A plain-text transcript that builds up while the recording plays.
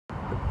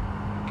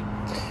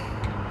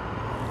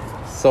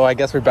So I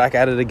guess we're back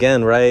at it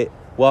again, right?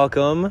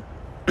 Welcome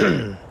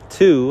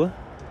to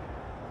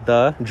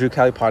the Drew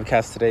Cali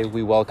podcast. Today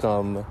we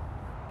welcome,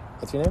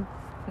 what's your name?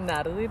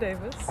 Natalie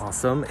Davis.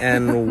 Awesome.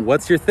 And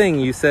what's your thing?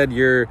 You said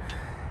you're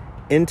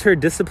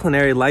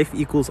interdisciplinary, life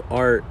equals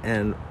art,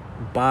 and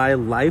by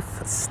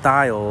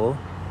lifestyle,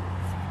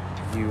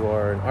 you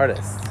are an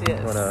artist. Yes.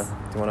 Do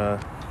you wanna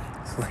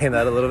explain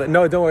that a little bit?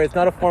 No, don't worry. It's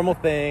not a formal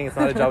thing. It's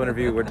not a job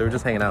interview. We're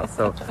just hanging out.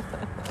 So,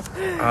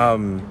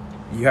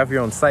 you have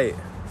your own site.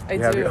 You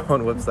have your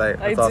own website.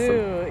 That's awesome. I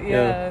do,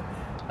 yeah.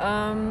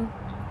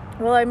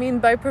 Well, I mean,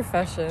 by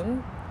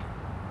profession,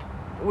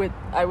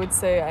 I would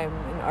say I'm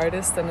an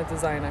artist and a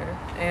designer.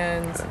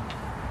 And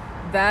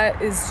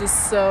that is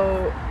just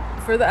so,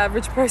 for the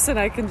average person,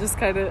 I can just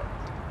kind of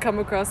come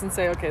across and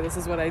say, okay, this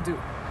is what I do.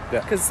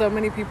 Because so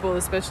many people,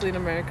 especially in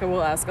America,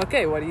 will ask,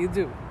 okay, what do you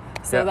do?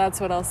 So that's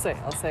what I'll say.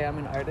 I'll say I'm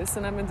an artist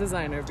and I'm a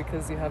designer,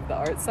 because you have the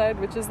art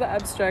side, which is the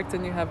abstract,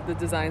 and you have the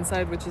design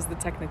side, which is the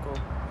technical.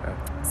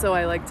 So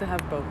I like to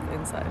have both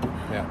inside.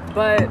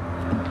 But,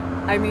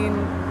 I mean,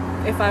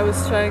 if I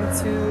was trying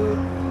to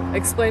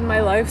explain my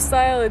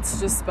lifestyle, it's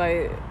just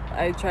I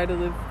try to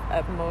live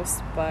at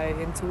most by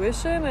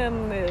intuition,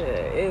 and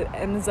it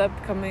ends up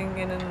coming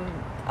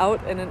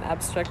out in an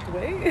abstract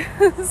way.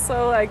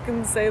 So I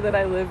can say that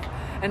I live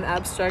an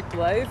abstract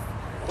life.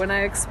 When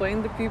I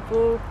explain to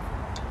people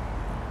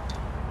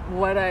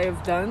what I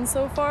have done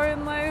so far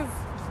in life,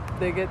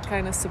 they get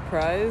kind of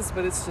surprised,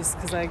 but it's just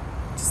because I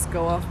just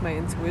go off my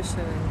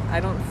intuition.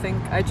 I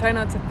try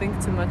not to think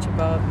too much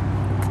about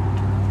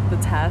the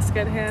task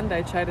at hand.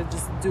 I try to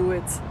just do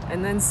it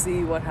and then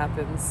see what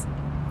happens.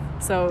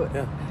 So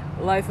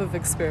life of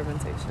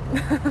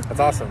experimentation. That's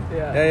awesome.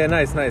 Yeah,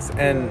 nice.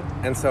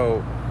 And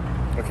so,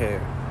 okay,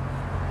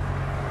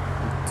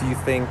 do you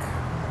think,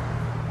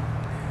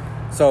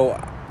 so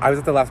I was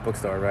at the last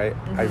bookstore, right?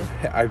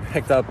 I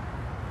picked up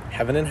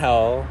Heaven and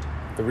Hell,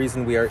 The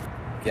Reason We Are,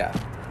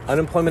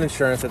 Unemployment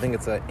Insurance. I think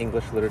it's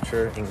English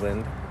literature,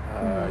 England.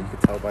 You could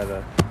tell by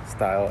the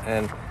style.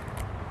 And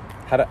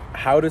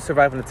How to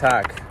Survive an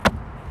Attack.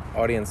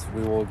 Audience,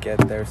 we will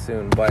get there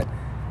soon. But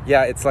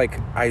yeah, it's like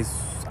I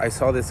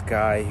saw this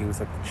guy. He was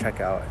at the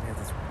checkout. He had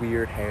this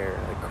weird hair,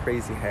 like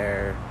crazy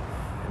hair,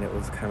 and it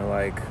was kind of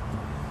like,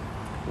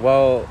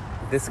 well,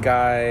 this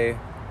guy,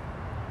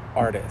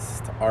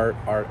 artist, art,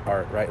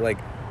 right? Like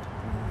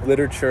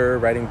literature,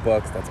 writing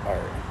books, that's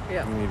art.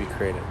 You need to be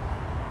creative.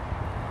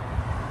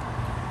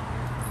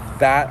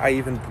 That I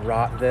even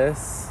brought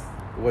this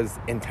was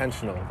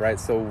intentional, right?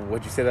 So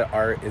would you say that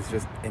art is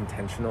just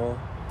intentional?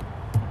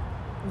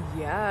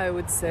 Yeah, I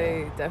would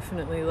say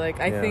definitely.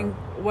 Like, I think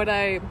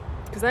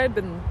because I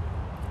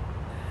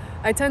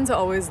tend to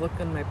always look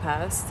in my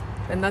past,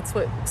 and that's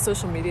what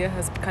social media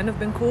has kind of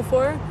been cool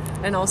for,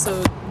 and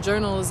also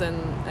journals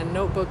and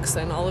notebooks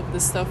and all of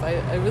this stuff.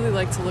 I really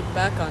like to look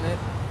back on it.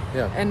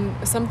 And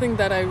something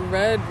that I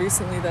read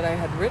recently that I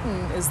had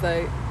written is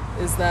that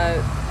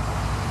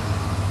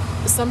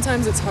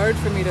sometimes it's hard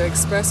for me to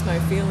express my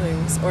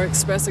feelings or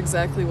express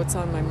exactly what's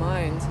on my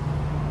mind.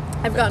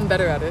 I've gotten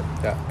better at it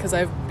because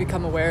I've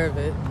become aware of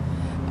it.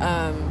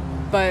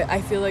 But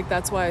I feel like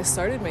that's why I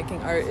started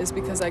making art, is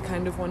because I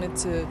kind of wanted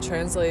to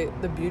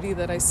translate the beauty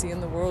that I see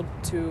in the world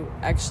to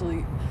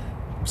actually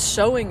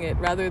showing it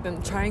rather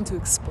than trying to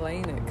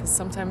explain it. Because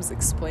sometimes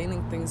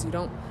explaining things,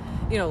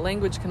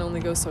 language can only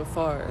go so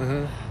far.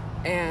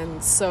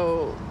 And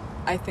so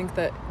I think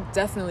that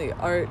definitely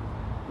art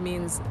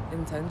means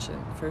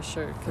intention for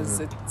sure, because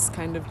it's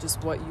kind of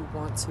just what you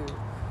want to.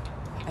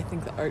 I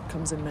think the art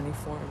comes in many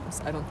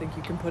forms. I don't think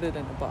you can put it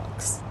in a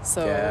box.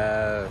 So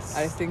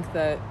I think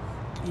that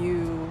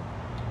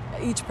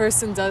each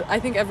person does. I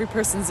think every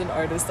person's an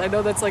artist. I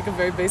know that's like a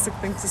very basic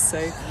thing to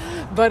say,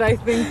 but I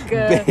think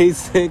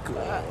basic.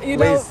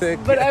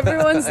 But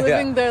everyone's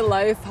living their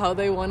life how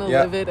they want to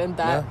live it, and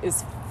that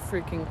is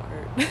freaking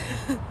art.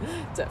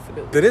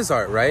 Definitely. That is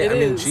art, right? It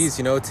is. Mean, geez,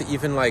 to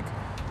even like,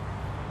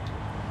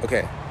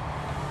 okay,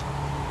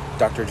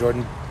 Dr.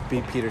 Jordan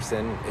B.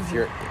 Peterson, if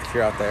you're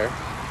out there,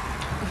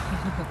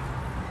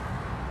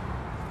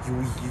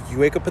 you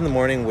wake up in the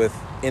morning with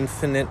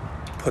infinite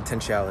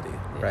potentiality,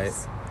 right?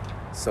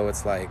 So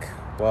it's like,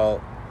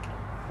 well,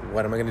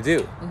 what am I going to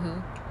do?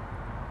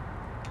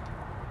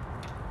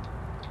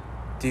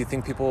 Do you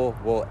think people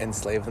will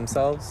enslave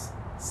themselves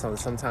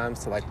sometimes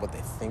to like what they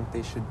think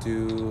they should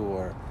do,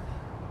 or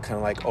kind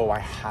of like, oh, I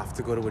have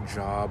to go to a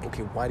job.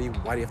 Okay, why do you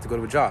have to go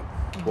to a job?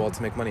 Well,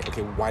 to make money.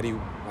 Okay, why do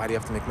you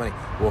have to make money?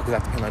 Well, because I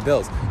have to pay my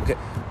bills. Okay,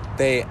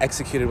 they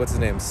executed, what's his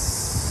name,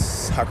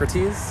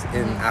 Socrates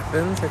in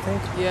Athens, I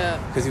think. Yeah.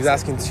 Because he was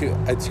asking too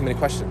many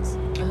questions.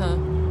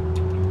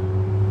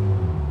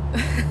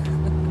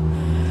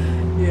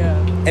 Yeah.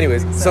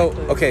 Anyways,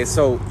 exactly.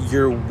 so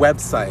your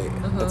website,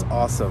 that's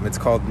awesome. It's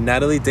called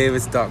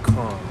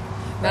NatalieDavis.com.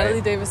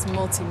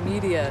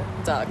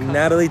 NatalieDavisMultimedia.com.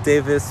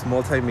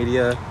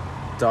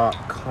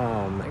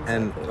 NatalieDavisMultimedia.com. Exactly.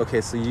 And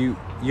okay, so you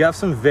have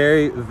some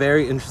very,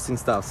 very interesting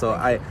stuff. So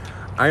I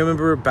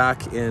remember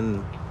back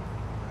in,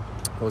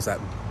 what was that?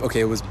 Okay,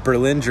 it was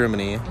Berlin,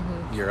 Germany,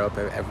 Europe.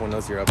 Everyone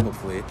knows Europe,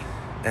 hopefully.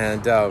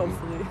 And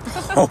Hopefully.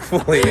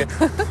 hopefully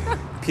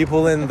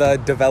people in the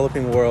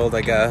developing world,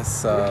 I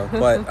guess.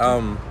 But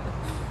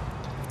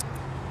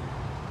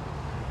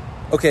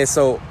okay,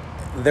 so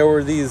there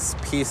were these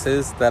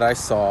pieces that I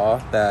saw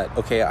that,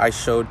 I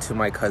showed to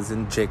my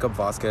cousin Jacob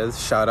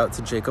Vasquez. Shout out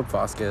to Jacob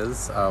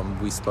Vasquez.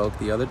 We spoke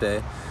the other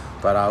day,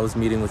 but I was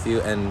meeting with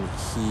you, and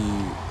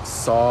he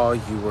saw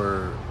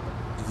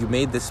you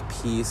made this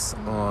piece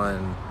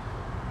on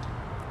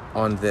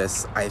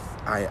this. I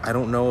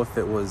don't know if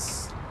it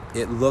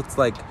looked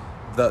like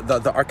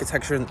the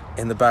architecture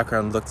in the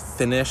background looked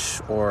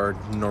Finnish or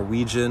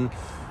Norwegian,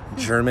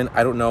 German,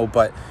 I don't know,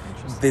 but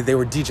they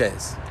were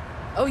DJs.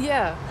 Oh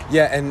yeah.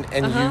 Yeah, and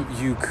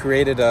you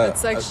created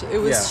It's actually, it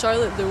was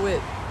Charlotte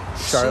DeWitt.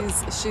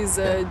 She's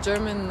a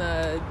German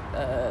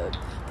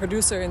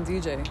producer and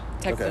DJ,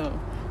 techno.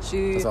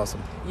 Okay. That's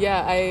awesome.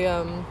 Yeah,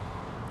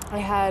 I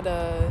had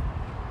a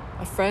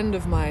friend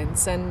of mine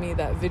send me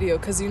that video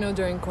because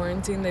during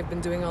quarantine they've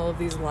been doing all of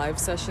these live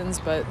sessions,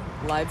 but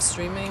live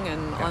streaming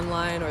and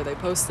online, or they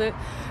post it,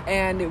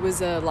 and it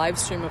was a live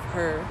stream of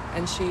her,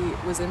 and she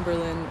was in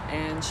Berlin,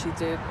 and she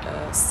did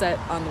a set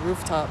on the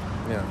rooftop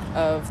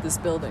of this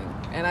building,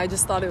 and I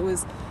just thought it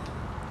was,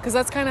 because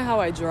that's kind of how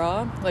I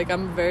draw. Like I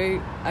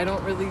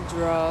don't really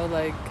draw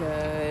like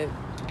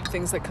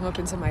things that come up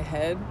into my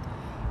head.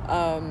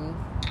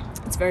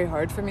 It's very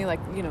hard for me. Like,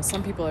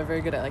 some people are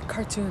very good at like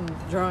cartoon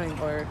drawing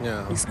or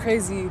these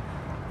crazy,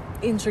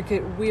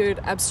 intricate, weird,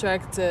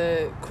 abstract,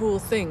 cool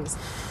things.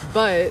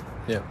 But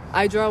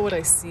I draw what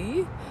I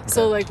see. Okay.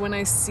 So like when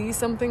I see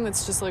something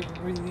that's just like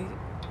really,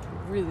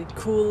 really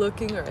cool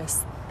looking or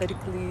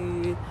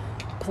aesthetically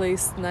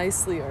placed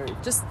nicely, or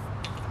just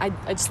I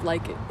just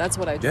like it. That's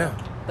what I draw. Yeah.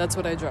 That's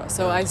what I draw.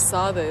 So I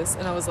saw this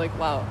and I was like,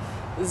 wow,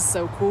 this is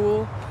so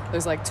cool.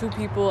 There's like two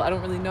people. I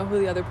don't really know who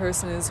the other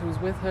person is who's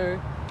with her,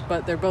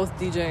 but they're both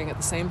DJing at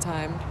the same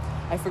time.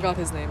 I forgot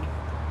his name.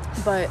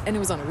 And it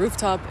was on a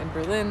rooftop in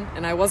Berlin,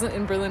 and I wasn't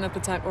in Berlin at the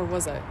time, or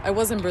was I? I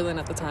was in Berlin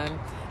at the time,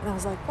 and I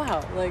was like,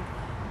 wow, like,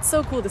 it's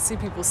so cool to see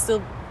people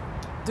still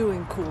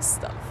doing cool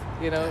stuff,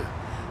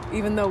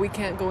 Even though we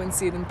can't go and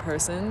see it in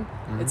person,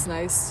 it's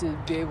nice to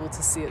be able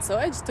to see it. So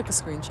I just took a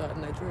screenshot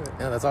and I drew it.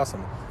 Yeah, that's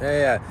awesome.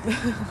 Yeah.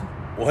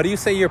 What do you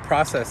say your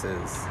process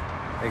is?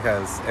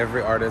 Because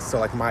every artist, so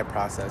like my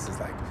process is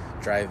like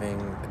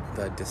driving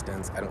the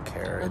distance. I don't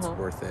care. It's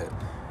worth it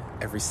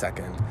every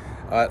second.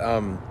 But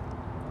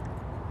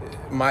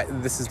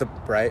this is the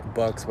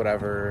books,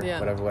 whatever.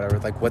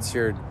 Like, what's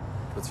your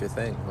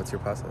thing? What's your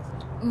process?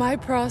 My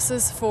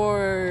process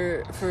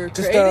for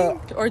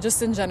creating, or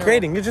just in general?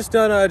 Creating. You're just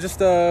done.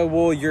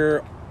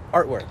 Your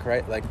artwork,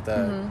 right? Like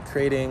the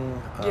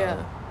creating.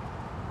 Yeah.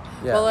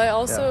 Well,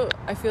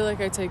 I feel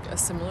like I take a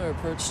similar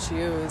approach to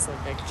you. Is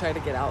like I try to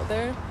get out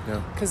there.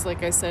 Yeah. Because,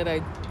 like I said,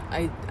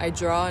 I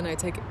draw and I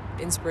take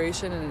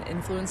inspiration and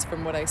influence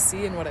from what I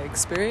see and what I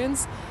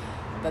experience.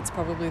 That's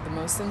probably the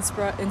most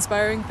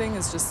inspiring thing,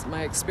 is just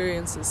my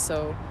experiences.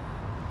 So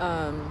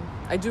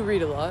I do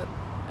read a lot,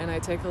 and I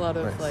take a lot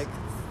of like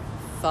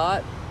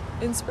thought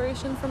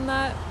inspiration from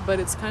that, but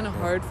it's kind of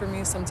hard for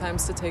me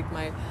sometimes to take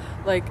my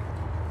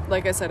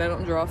like I said, I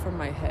don't draw from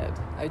my head.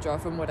 I draw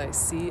from what I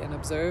see and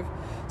observe.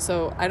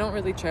 So I don't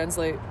really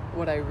translate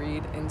what I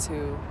read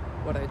into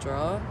what I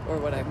draw or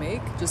what I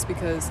make, just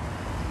because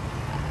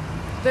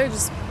they're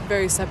just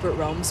very separate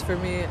realms for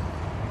me.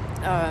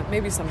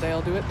 Maybe someday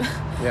I'll do it.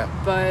 Yeah.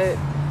 But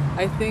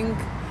I think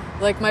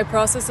like my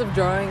process of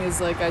drawing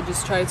is like I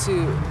just try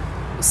to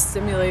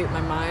stimulate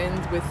my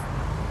mind with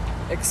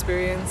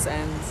experience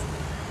and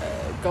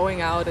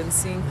going out and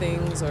seeing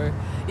things, or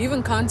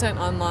even content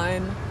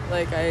online.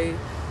 Like I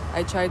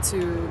try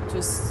to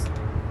just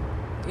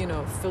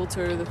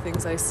filter the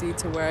things I see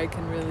to where I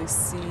can really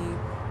see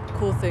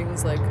cool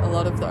things. Like a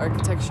lot of the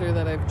architecture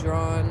that I've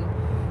drawn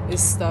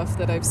is stuff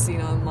that I've seen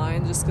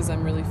online just because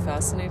I'm really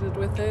fascinated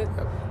with it.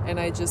 Yep. And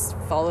I just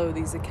follow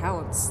these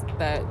accounts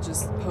that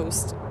just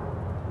post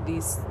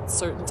these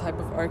certain type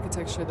of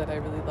architecture that I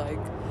really like,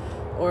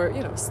 or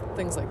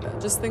things like that,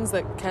 just things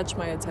that catch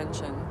my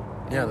attention,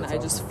 and I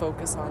just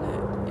focus on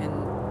it. And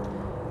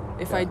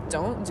if I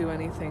don't do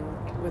anything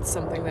with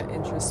something that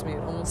interests me,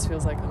 it almost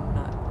feels like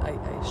I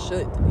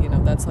should,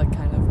 that's like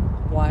kind of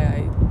why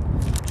I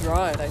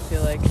draw it. I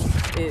feel like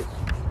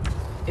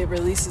it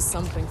releases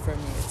something from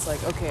me. It's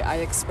like, okay, I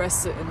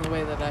expressed it in the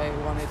way that I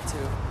wanted to.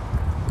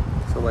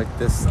 So like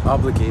this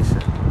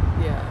obligation.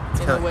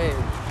 Yeah, in a way.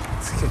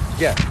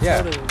 Yeah.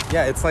 Totally.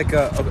 Yeah, it's like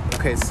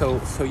okay, so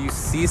you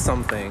see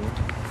something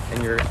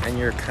and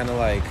you're kind of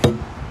like,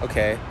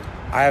 okay,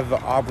 I have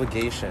the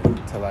obligation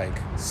to like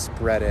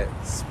spread it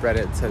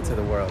to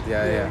the world.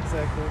 Yeah,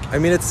 exactly. I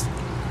mean, it's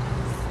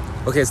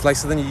okay. It's like,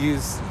 so then you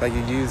use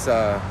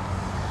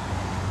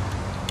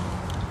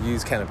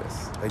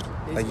cannabis, like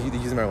you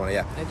use marijuana.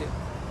 Yeah, I do.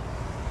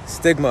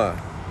 Stigma.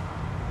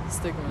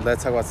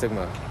 Let's talk about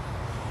stigma.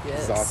 Yes,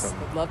 this is awesome.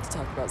 I'd love to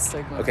talk about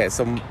stigma. Okay,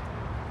 so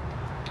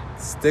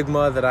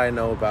stigma that I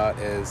know about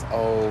is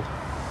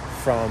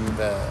from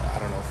the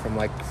the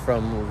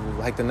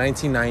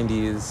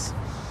 1990s.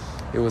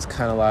 It was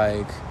kind of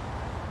like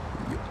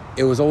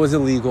it was always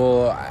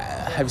illegal.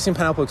 Have you seen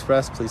Pineapple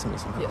Express? Please send me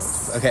some.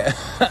 Yes. Okay.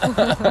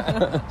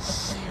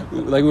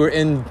 Like we were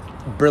in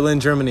Berlin,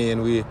 Germany,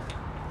 and we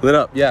lit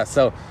up. Yeah.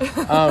 So, Yes.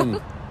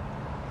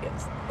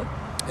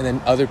 and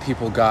then other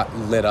people got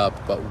lit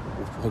up, but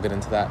we'll get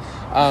into that.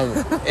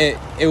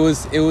 It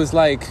was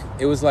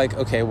like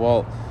okay,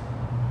 well,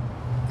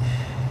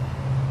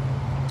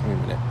 give me a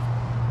minute.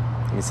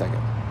 Give me a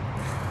second.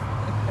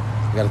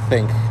 I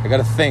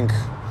gotta think.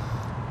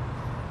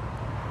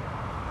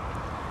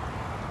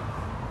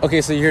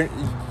 Okay, so you're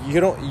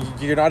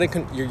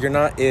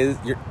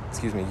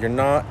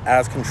not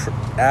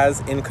as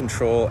in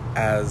control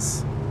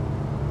as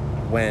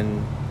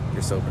when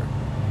you're sober,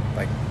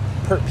 like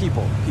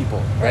people,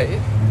 right?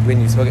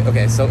 When you smoke it,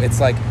 okay, so it's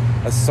like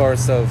a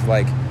source of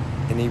like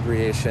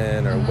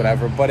inebriation or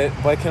whatever, but it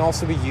can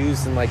also be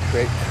used in like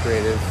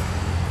creative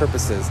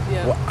purposes.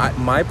 Yeah. Well,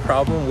 my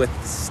problem with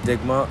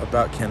stigma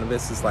about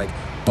cannabis is like,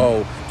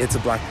 oh, it's a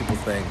black people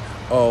thing.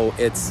 Oh,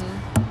 it's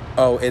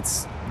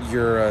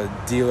you're a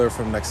dealer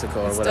from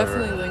Mexico or whatever. It's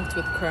definitely linked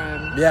with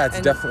crime. Yeah, it's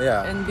definitely,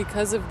 yeah. And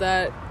because of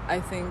that, I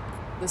think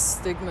the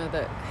stigma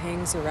that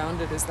hangs around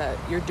it is that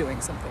you're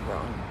doing something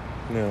wrong.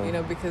 No. You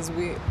know, because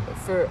we,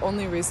 for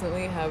only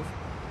recently, have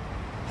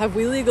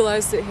we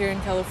legalized it here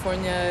in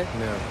California?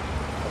 No.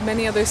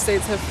 Many other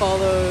states have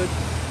followed.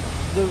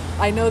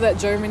 I know that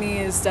Germany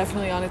is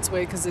definitely on its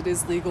way because it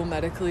is legal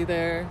medically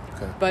there.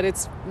 Okay. But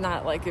it's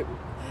not like it.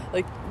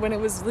 Like, when it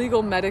was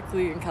legal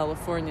medically in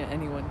California,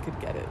 anyone could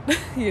get it.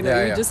 You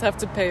know, you just have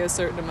to pay a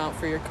certain amount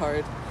for your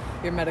card,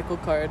 your medical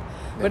card.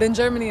 Yeah. But in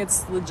Germany,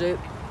 it's legit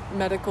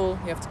medical.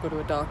 You have to go to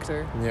a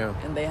doctor. Yeah.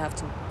 And they have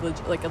to,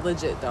 like a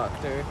legit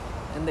doctor,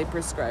 and they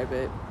prescribe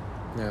it.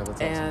 Yeah,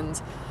 that's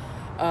awesome.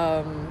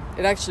 And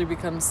it actually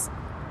becomes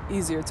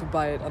easier to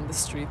buy it on the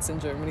streets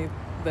in Germany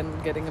than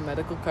getting a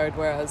medical card,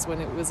 whereas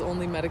when it was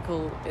only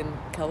medical in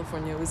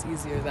California, it was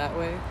easier that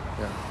way.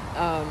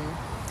 Yeah.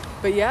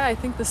 But yeah, I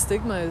think the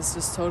stigma is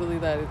just totally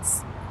that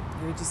it's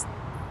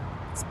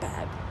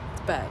bad.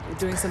 It's bad. You're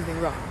doing something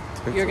wrong.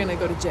 You're gonna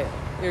go to jail.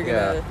 You're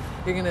gonna.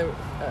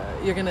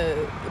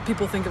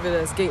 People think of it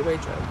as gateway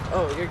drug.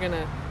 Oh, you're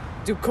gonna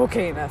do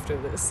cocaine after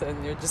this,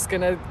 and you're just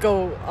gonna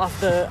go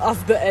off the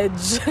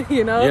edge.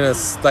 You know. You're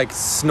gonna like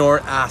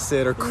snort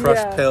acid or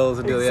crush pills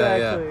and do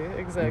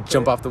exactly.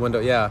 Jump off the window.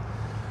 Yeah.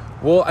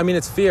 Well, I mean,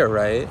 it's fear,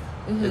 right?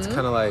 Mm-hmm. It's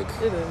kind of like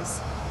it is.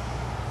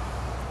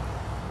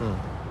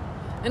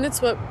 And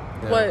it's what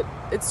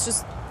it's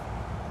just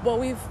what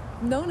we've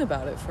known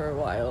about it for a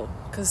while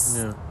because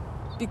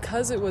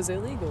it was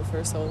illegal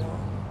for so long,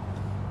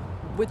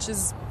 which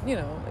is, you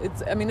know,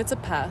 it's a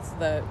path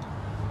that,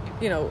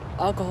 you know,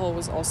 alcohol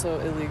was also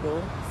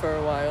illegal for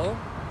a while,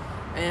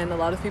 and a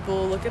lot of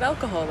people look at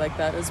alcohol like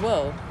that as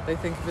well. They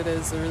think of it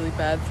as a really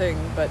bad thing,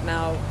 but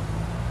now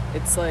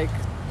it's like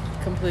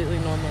completely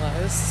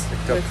normalized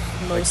with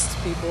most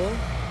people.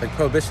 Like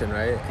prohibition,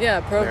 right?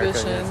 Yeah,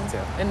 prohibition.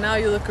 And now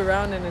you look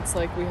around and it's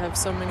like we have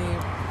so many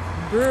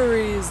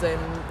breweries and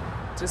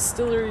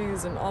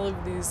distilleries and all of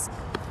these.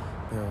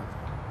 Yeah.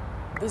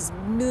 There's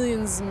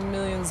millions and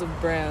millions of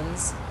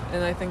brands,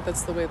 and I think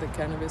that's the way that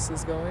cannabis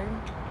is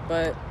going.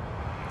 But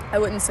I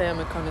wouldn't say I'm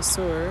a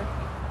connoisseur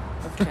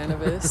of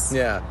cannabis.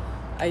 Yeah.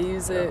 I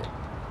use it.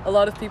 A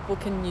lot of people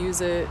can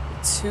use it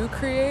to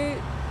create,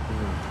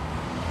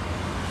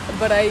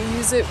 but I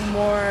use it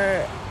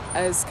more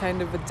as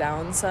kind of a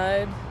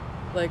downside,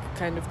 like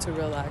kind of to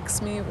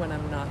relax me when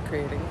I'm not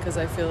creating, because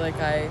I feel like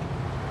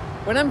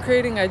when I'm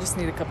creating, I just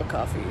need a cup of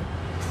coffee.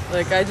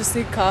 Like, I just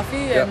need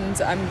coffee and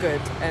I'm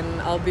good,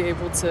 and I'll be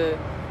able to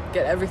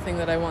get everything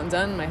that I want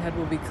done. My head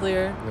will be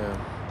clear. Yeah.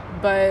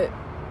 But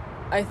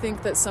I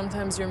think that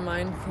sometimes your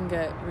mind can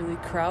get really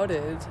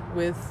crowded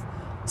with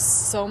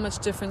so much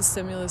different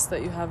stimulus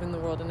that you have in the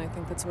world, and I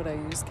think that's what I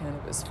use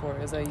cannabis for,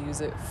 is I use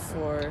it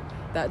for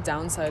that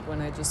downside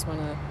when I just want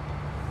to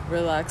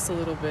relax a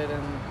little bit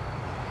and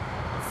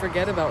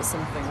forget about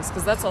some things,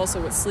 because that's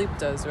also what sleep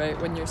does, right?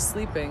 When you're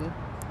sleeping,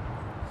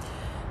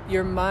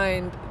 your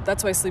mind,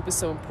 that's why sleep is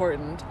so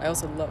important. I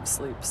also love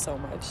sleep so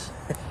much.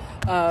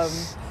 Yeah,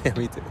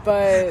 me too.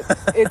 But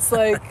it's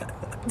like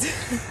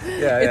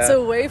it's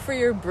a way for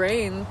your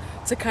brain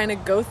to kind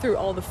of go through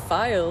all the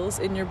files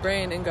in your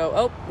brain and go,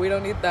 oh, we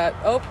don't need that,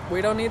 oh,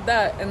 we don't need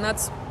that. And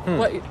that's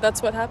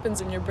what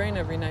happens in your brain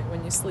every night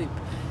when you sleep,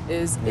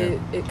 is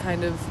it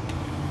kind of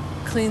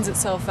cleans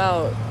itself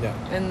out. Yeah.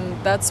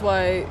 And that's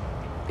why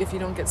if you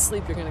don't get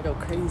sleep, you're going to go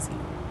crazy.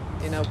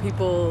 You know,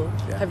 people...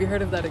 Yeah. Have you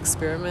heard of that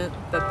experiment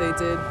that they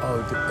did?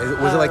 Oh,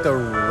 was it like the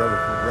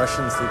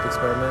Russian sleep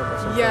experiment or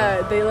something?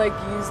 Yeah, they like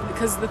used...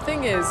 Because the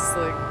thing is,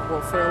 like,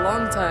 well, for a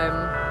long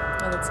time...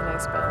 Oh, that's a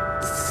nice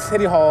bell.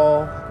 City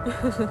Hall.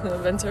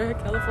 Ventura,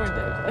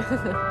 California.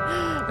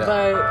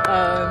 But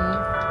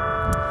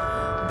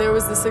there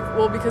was this...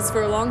 Well, because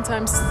for a long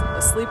time,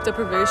 sleep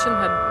deprivation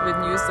had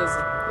been used as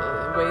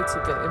a way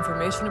to get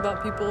information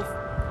about people.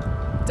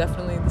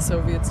 Definitely the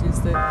Soviets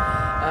used it.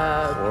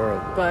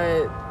 Horrible.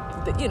 But...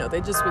 you know, they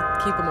just would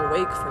keep them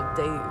awake for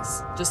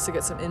days just to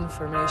get some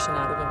information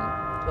out of them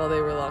while they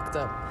were locked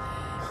up.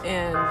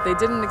 And they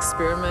did an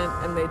experiment,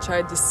 and they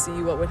tried to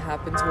see what would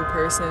happen to a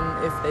person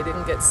if they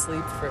didn't get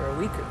sleep for a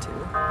week or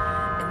two.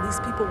 And these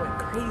people went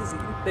crazy.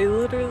 They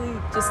literally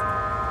just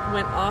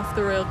went off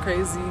the rail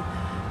crazy.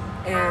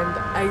 And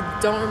I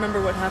don't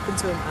remember what happened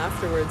to them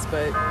afterwards,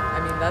 but I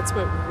mean, that's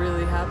what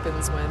really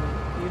happens when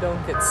you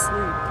don't get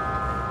sleep.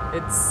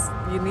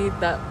 You need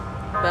that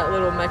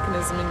little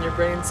mechanism in your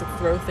brain to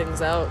throw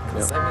things out.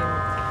 Because, I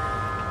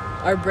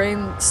mean, our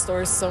brain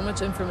stores so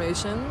much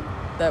information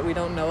that we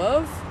don't know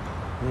of.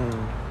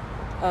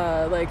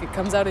 Like, it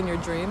comes out in your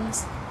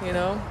dreams, you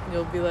know?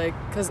 You'll be like,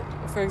 because,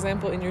 for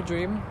example, in your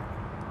dream,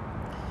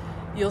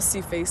 you'll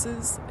see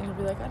faces, and you'll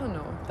be like, I don't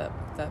know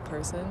that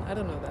person. I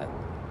don't know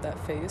that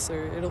face,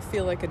 or it'll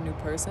feel like a new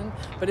person.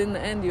 But in the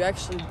end, you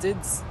actually did,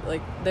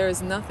 like, there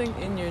is nothing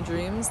in your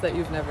dreams that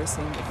you've never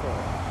seen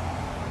before.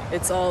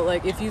 It's all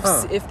like, if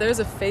there's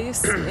a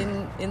face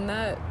in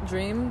that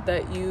dream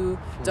that you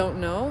don't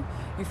know,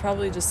 you've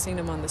probably just seen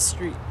him on the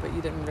street, but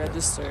you didn't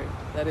register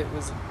that it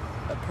was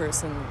a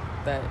person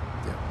that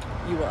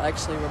you will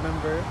actually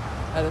remember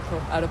at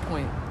a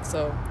point.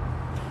 So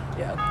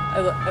yeah, I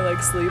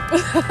like sleep.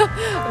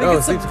 I think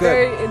it's a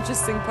very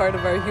interesting part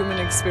of our human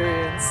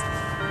experience.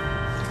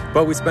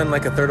 But we spend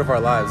like a third of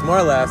our lives, more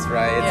or less,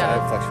 right? It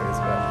fluctuates,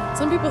 but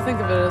some people think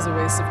of it as a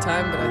waste of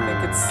time, but I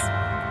think it's,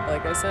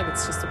 like I said,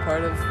 it's just a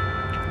part of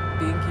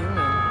being human.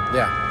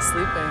 Yeah.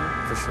 Sleeping.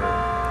 For sure.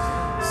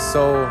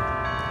 So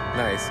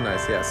nice,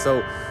 yeah.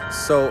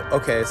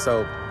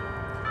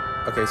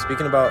 Okay,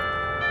 speaking about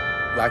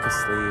lack of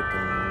sleep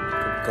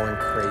and going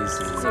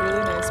crazy. It's a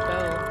really nice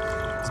bell.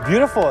 It's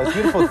beautiful.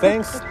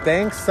 Thanks,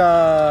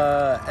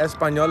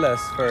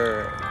 Españoles,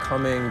 for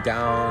coming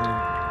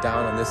down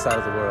on this side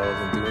of the world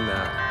and doing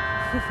that.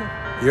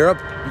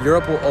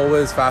 Europe will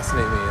always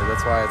fascinate me.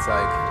 That's why it's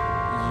like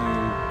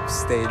you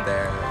stayed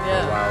there for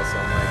a while. So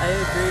I'm like, I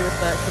agree with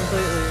that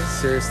completely.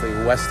 Seriously,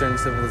 Western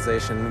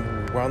civilization,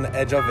 we're on the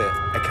edge of it.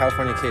 At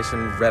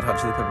Californication, Red Hot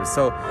Chili Peppers.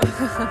 So,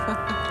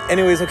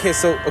 anyways,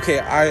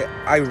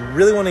 I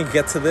really want to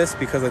get to this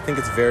because I think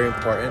it's very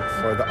important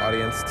for the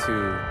audience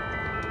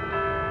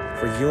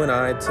for you and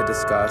I to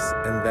discuss,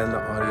 and then the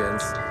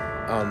audience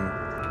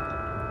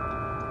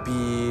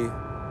be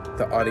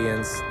the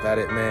audience that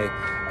it may.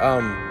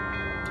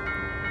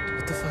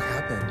 What the fuck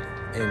happened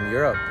in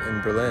Europe,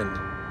 in Berlin,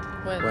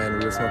 when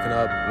we were smoking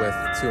up with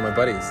two of my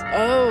buddies?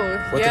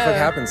 What the fuck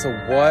happened? So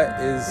what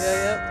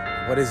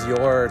is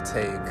your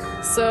take?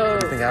 So what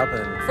do you think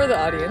happened? For the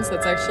audience,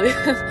 that's actually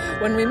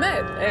when we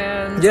met,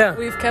 and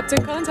we've kept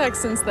in contact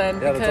since then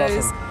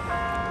because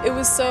it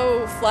was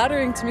so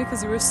flattering to me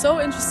because you were so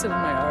interested in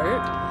my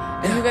art.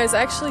 And you guys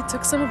actually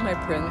took some of my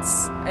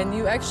prints, and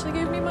you actually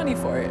gave me money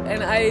for it.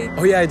 And I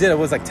did. It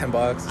was like $10.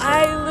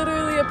 I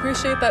literally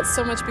appreciate that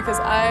so much because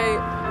I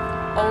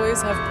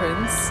always have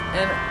prints.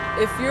 And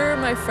if you're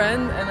my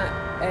friend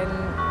and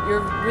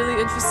you're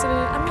really interested in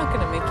it, I'm not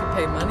gonna make you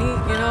pay money,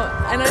 you know.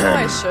 And I know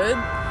I should.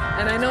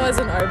 And I know as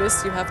an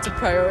artist, you have to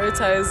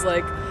prioritize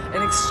like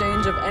an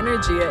exchange of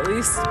energy, at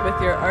least with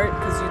your art,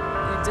 because you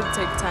did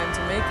take time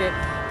to make it.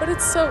 But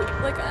it's so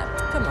like,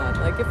 come on,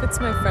 like if it's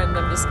my friend,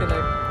 I'm just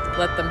gonna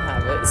let them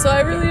have it. So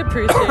I really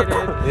appreciated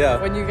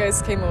when you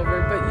guys came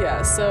over.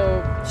 But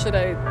so should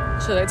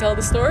I tell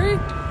the story,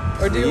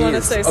 or do you want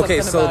to say something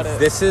about it?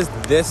 This is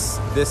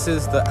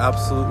the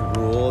absolute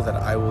rule that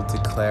I will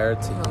declare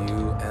to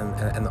you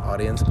and the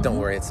audience. Don't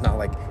worry, it's not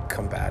like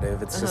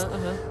combative. It's just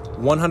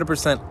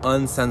 100%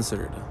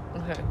 uncensored.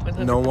 Okay.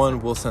 100%. No one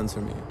will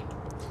censor me.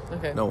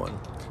 Okay. No one.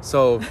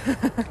 So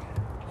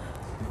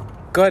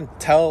go ahead,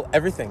 tell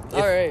everything.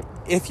 All right.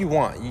 If you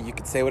want, you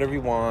can say whatever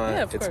you want.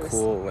 Yeah, of course. It's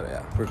cool.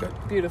 We're good.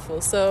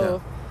 Beautiful.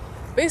 So,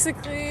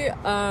 basically,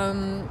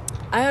 I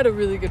had a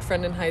really good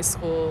friend in high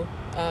school,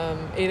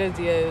 Ada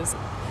Diaz,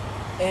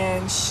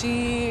 and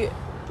she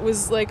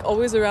was like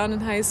always around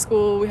in high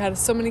school. We had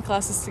so many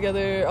classes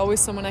together. Always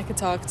someone I could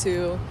talk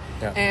to.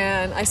 Yeah.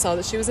 And I saw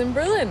that she was in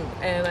Berlin,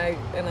 and I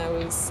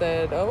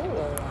said, "Oh,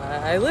 well,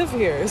 I live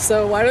here,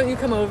 so why don't you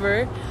come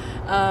over?"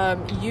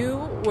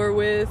 You were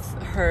with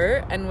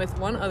her and with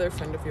one other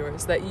friend of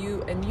yours that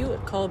you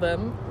call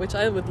them, which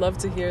I would love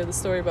to hear the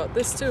story about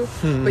this too,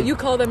 but you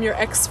call them your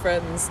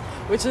ex-friends,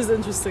 which is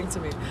interesting to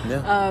me.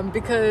 Yeah.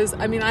 Because,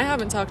 I mean, I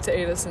haven't talked to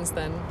Ada since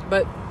then,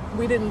 but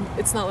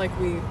it's not like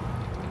we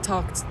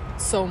talked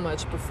so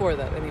much before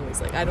that anyways.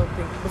 Like, I don't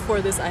think,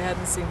 before this, I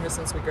hadn't seen her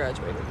since we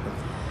graduated.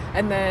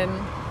 And then,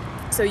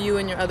 so you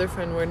and your other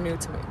friend were new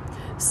to me.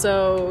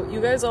 So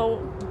you guys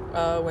all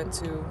went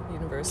to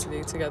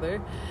university together,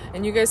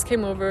 and you guys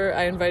came over.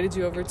 I invited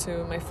you over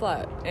to my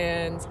flat,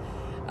 and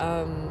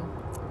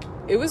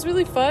it was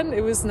really fun.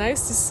 It was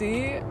nice to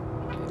see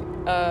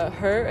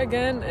her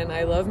again, and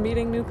I love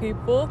meeting new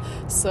people,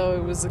 so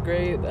it was a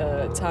great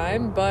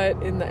time.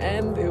 But in the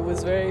end, it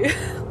was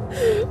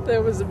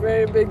there was a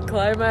very big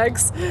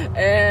climax,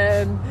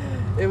 and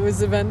it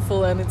was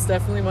eventful, and it's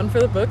definitely one for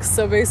the books.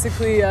 So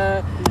basically,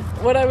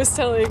 what I was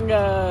telling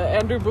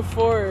Andrew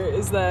before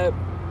is that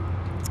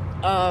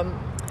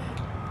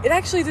it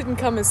actually didn't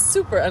come as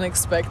super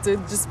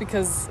unexpected, just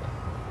because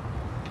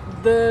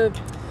the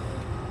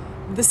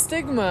the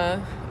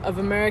stigma of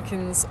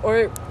Americans,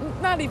 or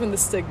not even the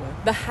stigma,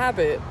 the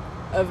habit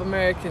of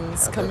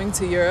Americans coming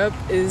to Europe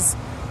is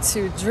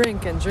to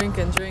drink and drink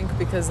and drink,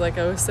 because like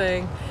I was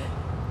saying,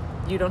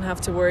 you don't have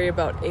to worry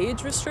about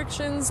age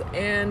restrictions,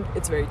 and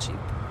it's very cheap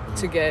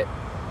to get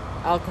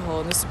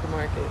alcohol in the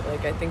supermarket.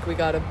 Like, I think we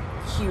got a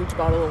huge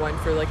bottle of wine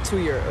for like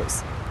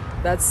 €2.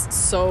 That's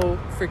so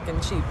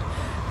freaking cheap.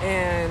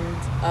 And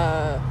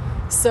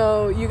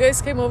so you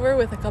guys came over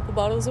with a couple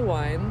bottles of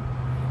wine,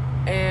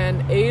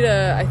 and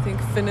Ada, I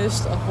think,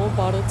 finished a whole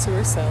bottle to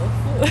herself.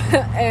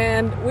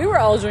 And we were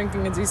all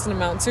drinking a decent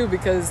amount too,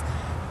 because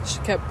she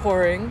kept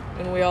pouring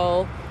and we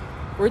all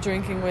were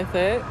drinking with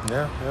it.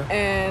 Yeah.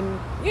 And,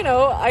 you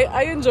know,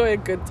 I enjoy a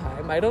good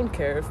time. I don't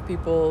care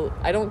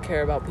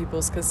about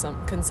people's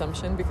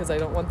consumption, because I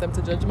don't want them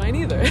to judge mine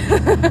either.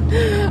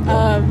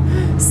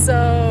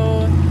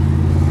 So,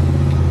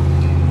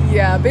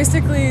 yeah,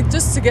 basically,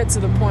 just to get to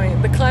the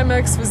point, the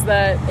climax was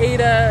that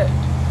Ada,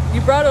 you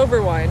brought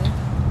over wine,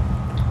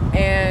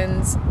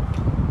 and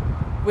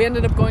we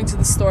ended up going to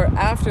the store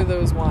after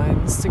those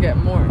wines to get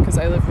more, because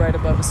I live right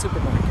above a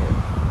supermarket.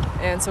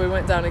 And so we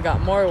went down and got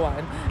more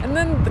wine. And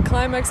then the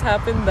climax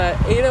happened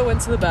that Ada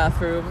went to the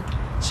bathroom.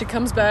 She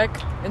comes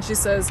back and she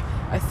says,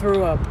 "I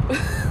threw up."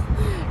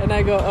 And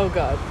I go, "Oh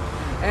God."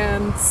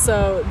 And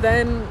so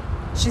then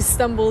she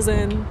stumbles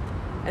in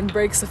and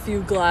breaks a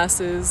few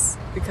glasses,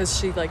 because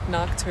she like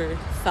knocked her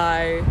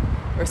thigh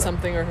or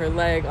something, or her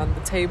leg on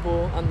the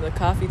table, on the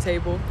coffee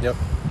table. Yep.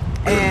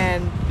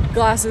 And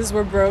glasses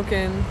were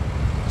broken.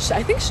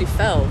 I think she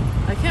fell.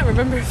 I can't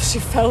remember if she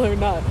fell or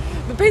not.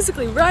 But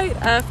basically, right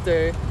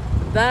after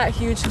that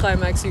huge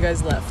climax, you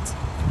guys left.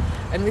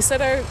 And we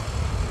said our,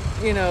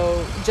 you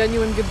know,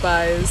 genuine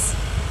goodbyes.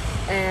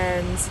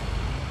 And,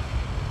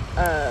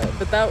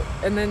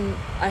 and then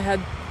I had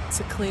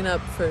to clean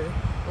up for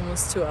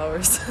almost 2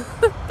 hours.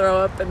 Throw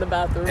up in the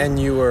bathroom. And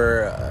you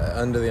were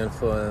under the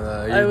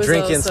influence. You were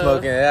drinking, also,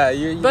 smoking.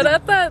 Yeah. But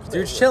at that,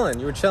 you were chilling.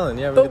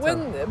 Yeah.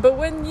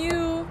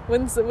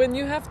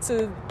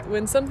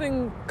 When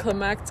something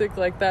climactic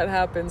like that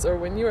happens, or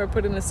when you are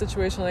put in a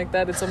situation like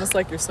that, it's almost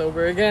like you're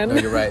sober again. No,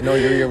 you're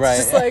right.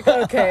 It's just like,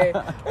 okay,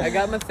 I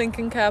got my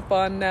thinking cap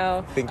on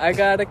now. I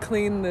gotta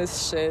clean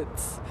this shit.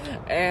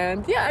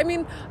 And yeah, I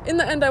mean, in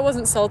the end, I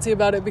wasn't salty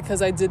about it,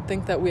 because I did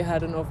think that we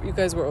had you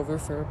guys were over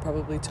for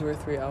probably 2 or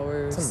 3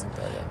 hours.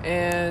 Something like that, yeah.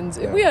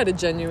 And we had a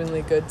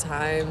genuinely good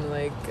time.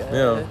 Like,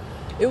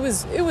 it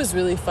was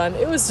really fun.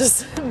 It was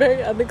just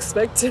very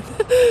unexpected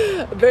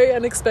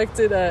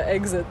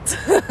exit.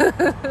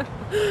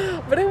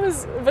 but it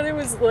was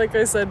like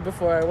I said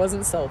before, I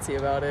wasn't salty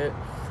about it.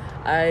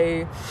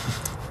 I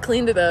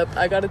cleaned it up.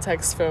 I got a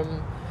text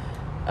from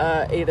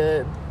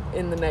Ada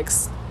in the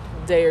next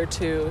day or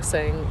two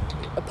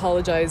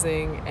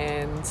apologizing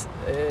and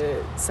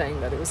saying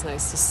that it was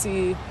nice to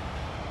see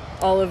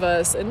all of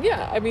us. And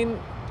yeah, I mean,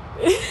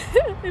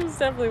 it was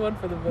definitely one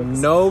for the books.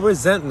 No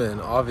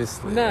resentment,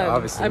 obviously. None.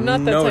 Obviously, I'm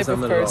not that no type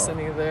of person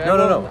either.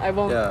 No. I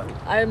won't. Yeah.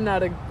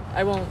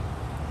 I won't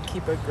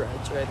keep a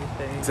grudge or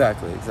anything.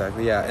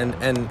 Exactly. Yeah,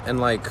 and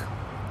like,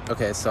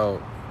 okay,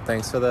 so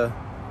thanks for the.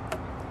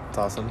 It's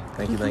awesome.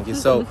 Thank you.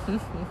 So,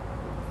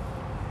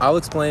 I'll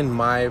explain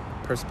my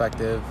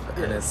perspective,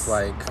 and it's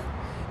like,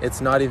 it's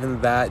not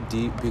even that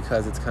deep,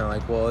 because it's kind of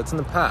like, well, it's in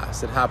the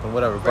past, it happened,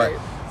 whatever. Right.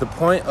 But the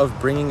point of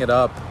bringing it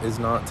up is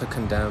not to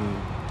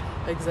condemn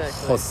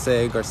exactly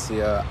Jose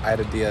Garcia,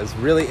 Ida Diaz.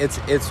 Really, it's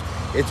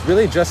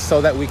really just so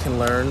that we can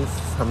learn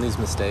from these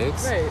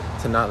mistakes, right,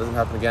 to not let them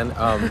happen again.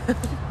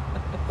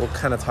 We'll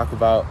kind of talk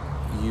about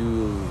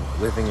you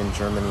living in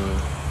Germany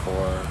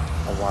for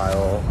a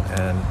while,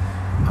 and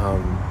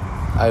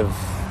I've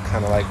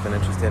kind of like been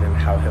interested in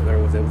how Hitler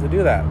was able to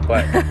do that,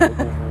 but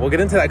we'll get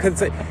into that,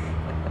 because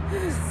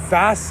it's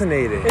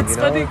fascinating. It's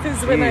funny,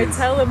 because when I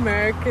tell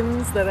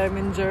Americans that I'm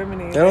in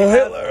Germany,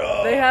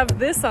 they have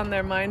this on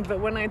their mind, but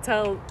when I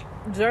tell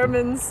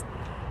Germans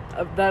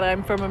that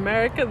I'm from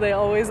America, they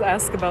always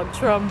ask about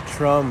Trump.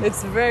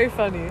 It's very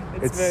funny.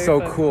 It's very so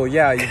funny. Cool.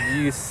 Yeah,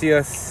 you see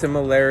a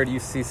similarity. You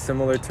see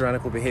similar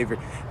tyrannical behavior.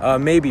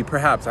 Maybe,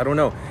 perhaps, I don't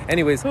know.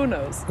 Anyways, who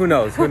knows?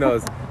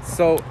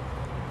 So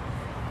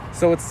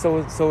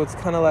it's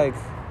kind of like,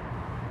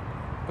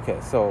 okay,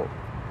 so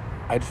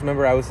I just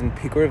remember I was in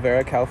Pico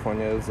Rivera,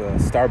 California. It was a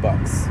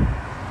Starbucks.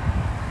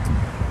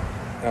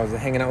 And I was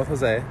hanging out with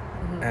Jose,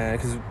 and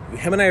because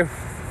him and I are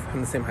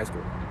from the same high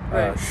school,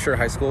 right. Schur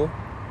High School,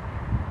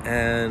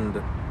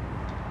 and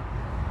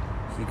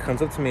he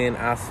comes up to me and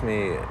asks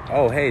me,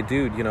 "Oh, hey,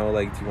 dude, you know,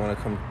 like, do you want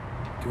to come?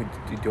 Do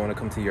you want to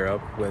come to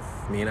Europe with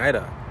me and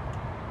Ida?"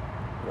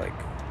 Like,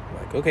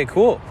 okay,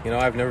 cool. You know,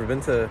 I've never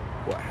been to.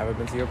 Haven't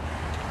been to Europe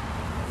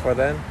before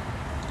then.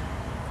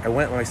 I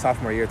went my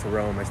sophomore year to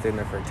Rome. I stayed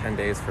there for 10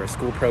 days for a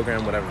school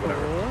program, whatever.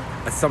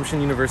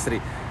 Assumption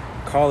University,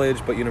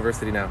 college, but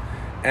university now.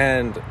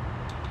 And so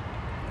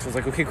I was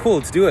like, okay, cool,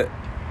 let's do it.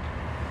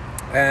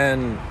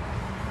 And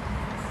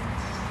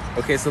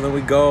okay, so then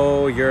we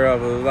go Europe,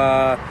 blah, blah,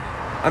 blah.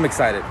 I'm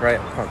excited, right?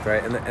 I'm pumped,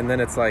 right? And then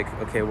it's like,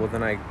 okay, well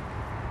then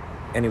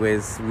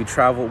anyways, we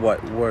travel.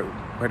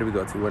 where did we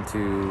go to? We went to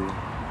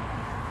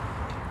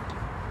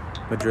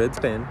Madrid,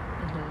 Spain.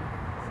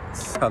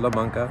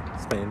 Salamanca,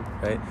 Spain,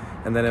 right?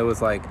 And then it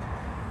was like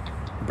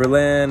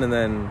Berlin, and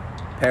then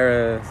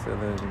Paris,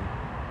 and then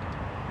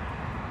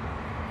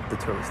the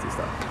touristy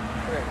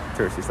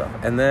stuff.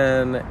 And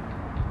then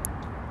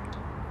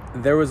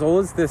there was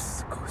always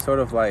this sort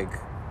of like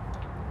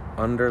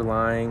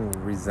underlying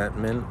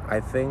resentment, I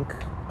think,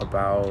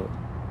 about,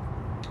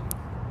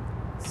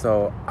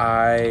 so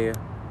I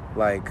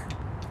like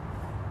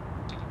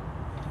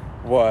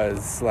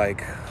was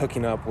like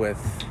hooking up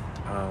with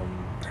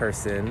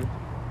person,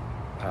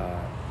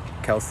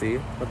 Kelsey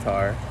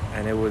Latar,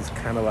 and it was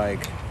kind of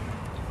like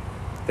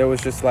there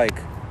was just like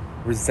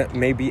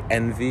maybe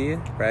envy,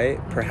 right?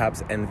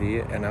 Perhaps envy.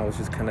 And I was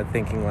just kind of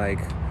thinking like,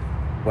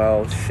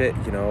 well, shit,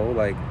 you know,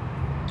 like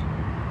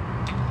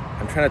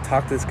I'm trying to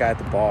talk to this guy at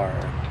the bar.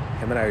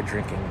 Him and I are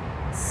drinking.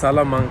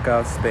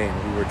 Salamanca, Spain,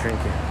 we were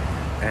drinking.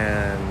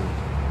 And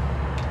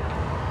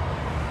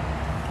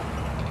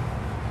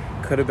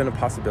could have been a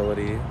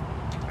possibility.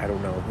 I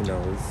don't know, who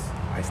knows?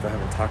 I still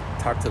haven't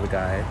talked to the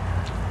guy.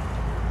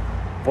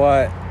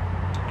 But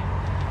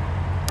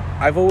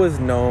I've always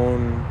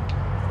known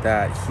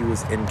that he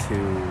was into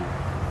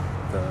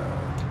the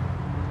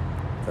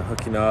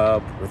hooking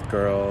up with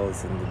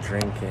girls and the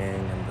drinking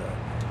and the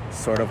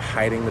sort of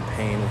hiding the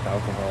pain with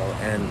alcohol.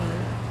 And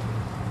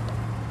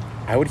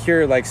I would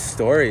hear like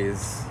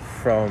stories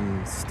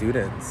from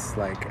students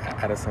like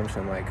at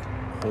Assumption, like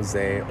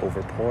Jose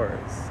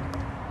overpours.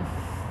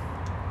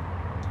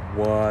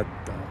 What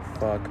the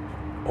fuck?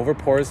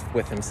 Overpours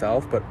with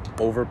himself, but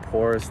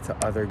overpours to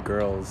other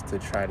girls to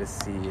try to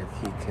see if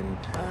he can.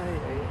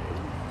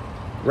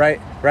 Right.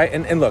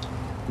 And look,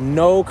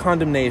 no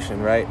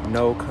condemnation, right?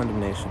 No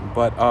condemnation.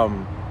 But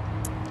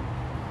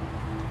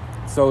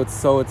so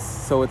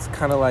it's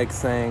kind of like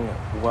saying,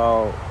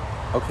 well,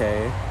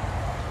 okay,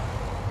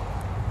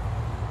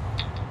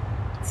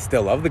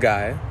 still love the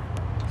guy.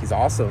 He's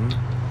awesome.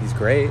 He's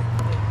great.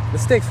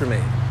 Mistakes were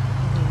made.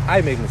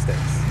 I make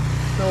mistakes.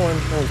 No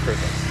one's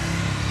perfect.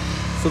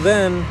 So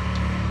then,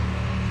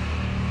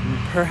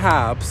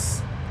 perhaps,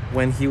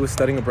 when he was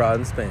studying abroad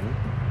in Spain,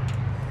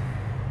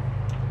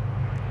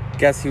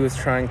 guess he was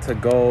trying to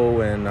go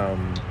and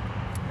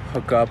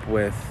hook up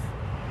with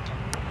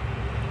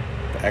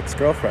the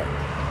ex-girlfriend.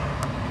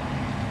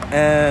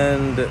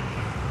 And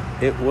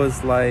it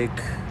was like,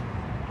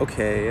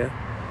 okay,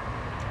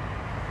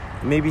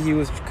 maybe he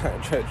was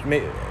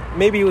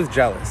maybe he was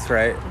jealous,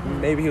 right?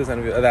 Maybe he was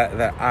envious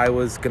that I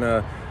was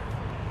gonna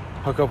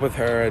hook up with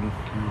her and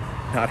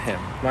not him.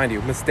 Mind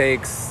you,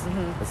 mistakes,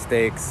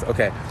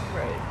 okay.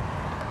 Right.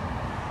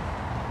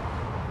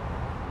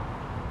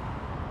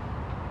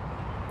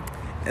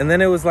 And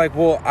then it was like,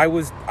 well, I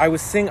was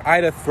seeing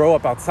Ida throw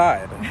up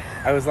outside.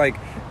 I was like,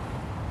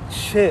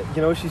 shit,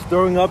 you know, she's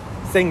throwing up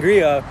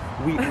sangria.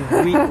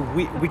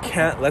 We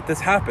can't let this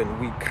happen.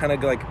 We kind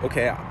of like,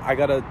 okay, I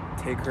gotta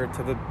take her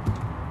to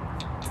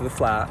the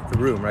flat, the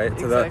room, right?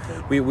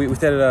 Exactly. We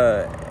stayed at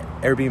a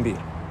Airbnb.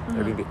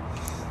 Airbnb.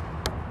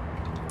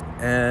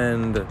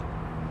 And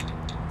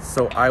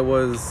so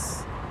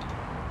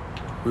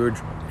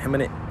him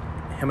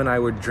and I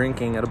were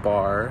drinking at a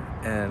bar,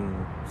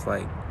 and it's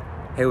like,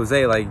 hey,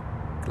 Jose, like,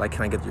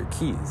 can I get your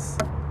keys,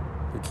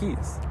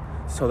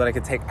 so that I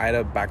could take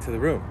Ida back to the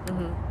room?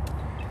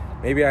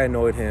 Maybe I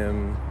annoyed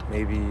him,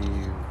 maybe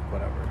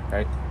whatever,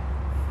 right?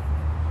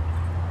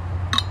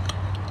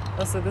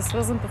 Also, this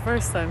wasn't the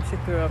first time she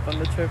threw up on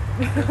the trip.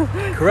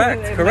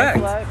 Correct.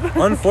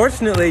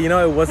 Unfortunately, you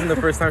know, it wasn't the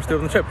first time she threw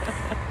up on the trip.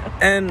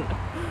 And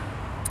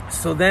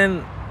so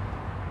then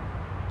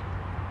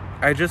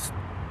I just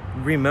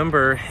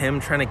remember him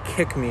trying to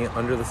kick me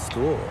under the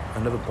stool,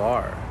 under the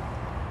bar.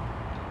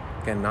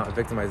 Again, not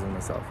victimizing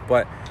myself,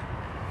 but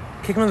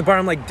kick him on the bar.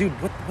 I'm like, dude,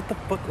 what the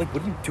fuck? Like,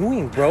 what are you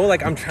doing, bro?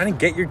 Like, I'm trying to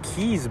get your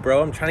keys,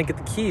 bro. I'm trying to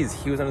get the keys.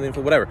 He was under the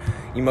influence, whatever.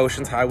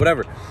 Emotions high,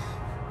 whatever.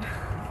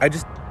 I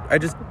just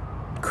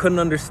couldn't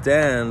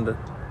understand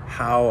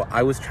how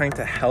I was trying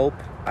to help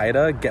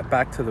Ida get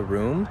back to the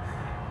room,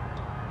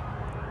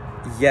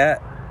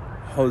 yet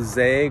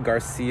Jose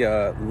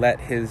Garcia let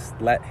his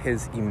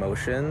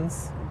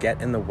emotions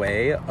get in the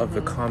way of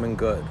the common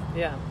good.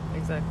 Yeah,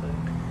 exactly.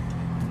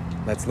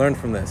 Let's learn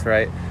from this,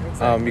 right?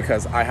 Exactly.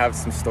 Because I have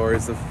some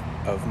stories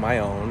of my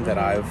own that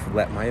I've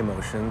let my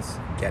emotions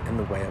get in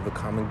the way of the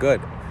common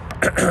good.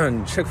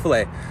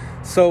 Chick-fil-A.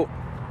 So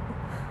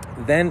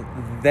then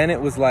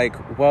it was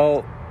like,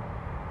 well,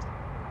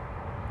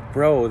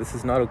 bro, this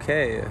is not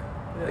okay. Yeah.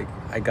 Like,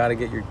 I gotta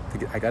get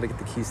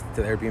the keys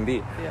to the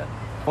Airbnb. Yeah.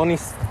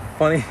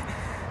 Funny.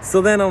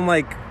 So then I'm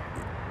like,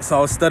 so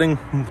I was studying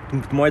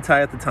Muay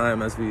Thai at the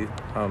time, as we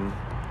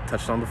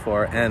touched on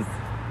before, and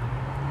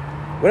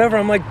whatever,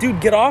 I'm like, dude,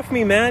 get off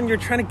me, man. You're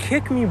trying to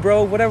kick me,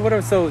 bro.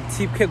 Whatever. So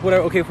teep kick,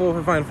 whatever. Okay,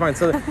 fine.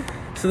 So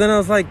then I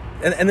was like,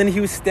 and then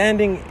he was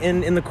standing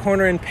in the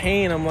corner in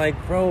pain. I'm like,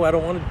 bro, I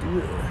don't want to do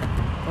it.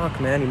 Fuck,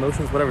 man,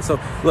 emotions, whatever. So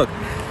look,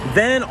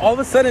 then all of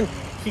a sudden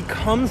he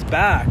comes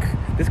back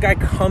This guy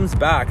comes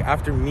back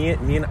after me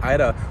and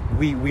Ida,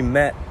 we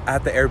met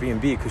at the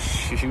Airbnb because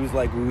she was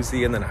like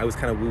woozy, and then I was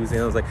kind of woozy,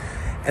 and I was like,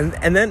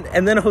 and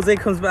then Jose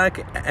comes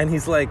back and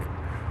he's like,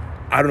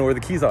 I don't know where the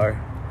keys are.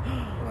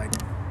 I'm like,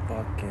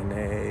 fucking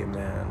A,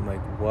 man.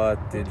 Like,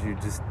 what did you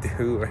just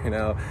do right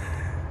now?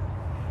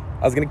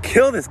 I was gonna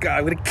kill this guy.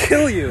 I'm gonna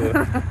kill you.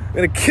 I'm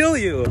gonna kill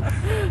you.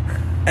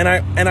 And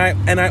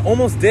I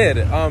almost did.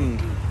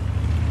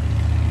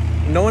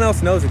 No one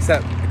else knows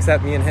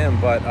except me and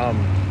him. But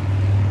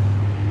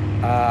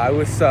I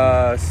was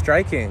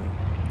striking.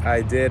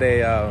 I did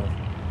a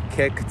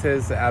kick to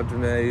his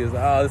abdomen. He was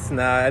like, oh, this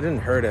I didn't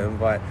hurt him,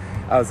 but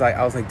I was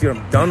like, dude,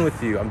 I'm done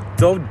with you. I'm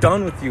so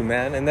done with you,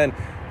 man. And then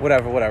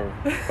whatever.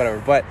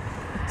 But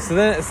so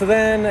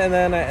then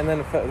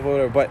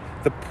whatever. But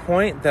the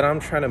point that I'm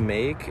trying to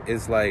make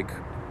is like,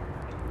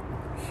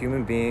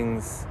 human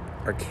beings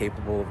are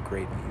capable of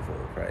great and evil,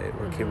 right?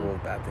 We're capable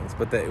of bad things,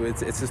 but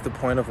it's just the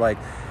point of like,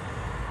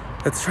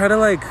 let's try to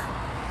like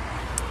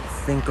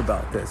think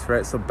about this,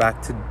 right? So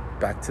back to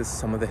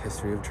some of the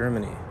history of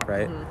Germany,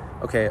 right?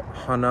 Okay,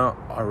 Hannah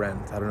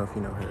Arendt. I don't know if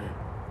you know her.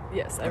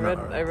 Yes, I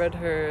read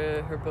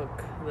her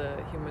book,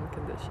 The Human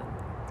Condition.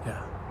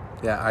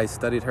 Yeah, I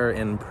studied her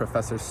in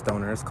Professor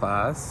Stoner's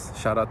class.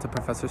 Shout out to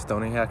Professor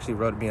Stoner. He actually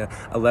wrote me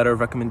a letter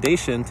of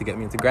recommendation to get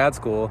me into grad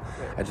school.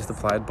 Right. I just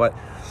applied, but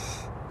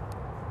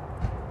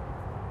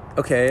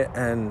okay,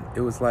 and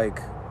it was like,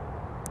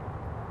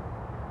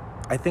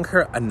 I think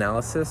her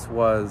analysis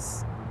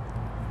was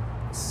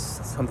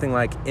something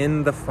like,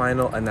 in the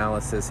final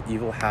analysis,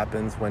 evil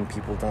happens when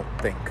people don't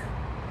think.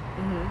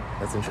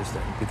 That's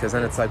interesting, because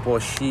then it's like, well,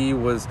 she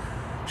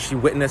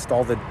witnessed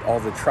all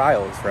the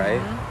trials, right?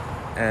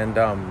 And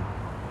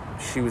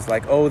she was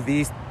like, oh,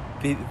 these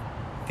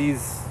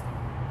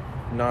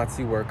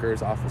Nazi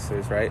workers,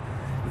 officers, right?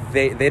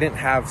 They didn't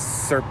have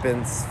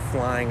serpents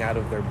flying out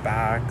of their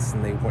backs,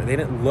 and they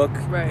didn't look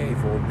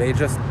evil. They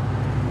just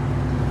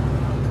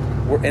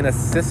were in a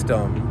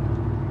system,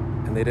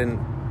 and they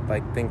didn't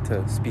like think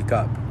to speak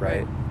up,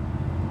 right?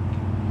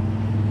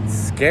 It's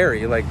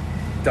scary. Like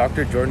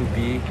Dr. Jordan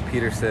B.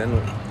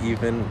 Peterson,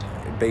 even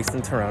based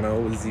in Toronto,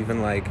 was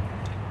even like,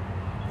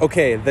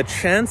 okay, the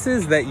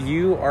chances that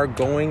you are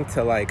going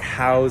to like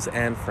house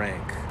Anne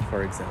Frank,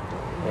 for example,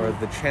 or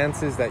the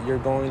chances that you're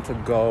going to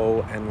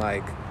go and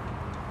like,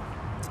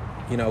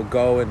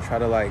 go and try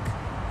to like,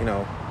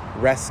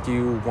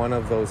 rescue one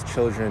of those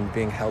children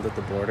being held at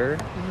the border,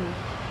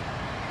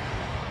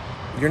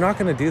 you're not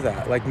going to do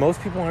that. Like,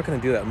 most people aren't going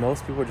to do that.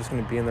 Most people are just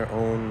going to be in their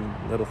own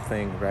little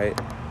thing, right?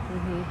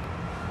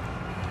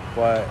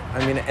 But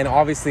I mean, and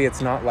obviously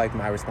it's not like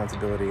my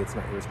responsibility. It's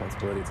not your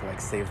responsibility to like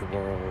save the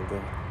world.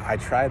 I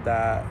tried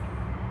that.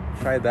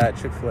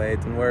 Chick-fil-A,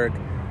 didn't work.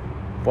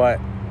 But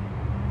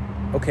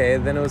okay,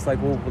 then it was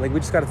like, well, like, we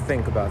just got to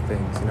think about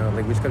things,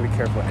 like, we just got to be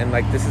careful. And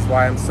like, this is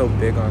why I'm so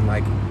big on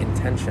like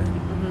intention.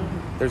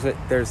 There's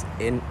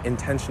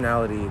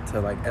intentionality to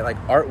like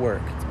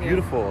artwork. It's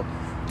beautiful.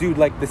 Dude,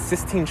 like the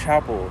Sistine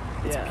Chapel,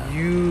 it's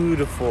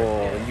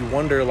beautiful. You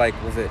wonder, like,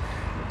 was it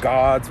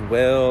God's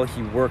will?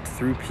 He worked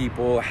through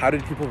people. How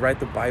did people write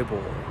the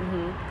Bible?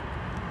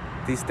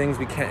 These things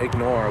we can't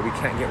ignore. We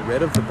can't get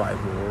rid of the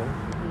Bible.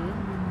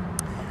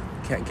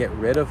 We can't get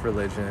rid of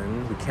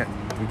religion. We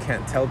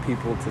can't tell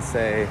people to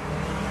say,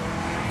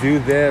 do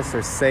this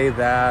or say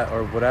that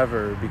or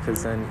whatever,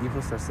 because then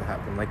evil starts to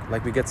happen.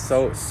 Like we get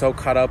so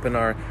caught up in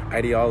our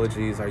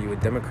ideologies. Are you a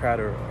Democrat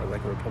or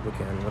like a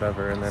Republican,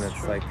 whatever? And then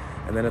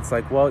it's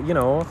like, well,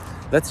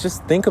 let's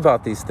just think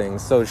about these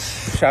things. So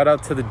shout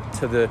out to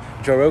the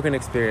Joe Rogan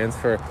Experience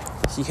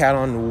he had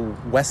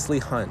on Wesley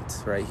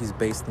Hunt, right? He's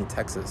based in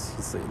Texas.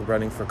 He's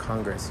running for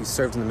Congress. He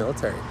served in the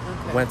military.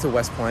 Went to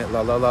West Point,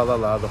 the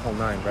whole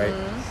nine, right?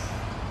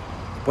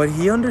 But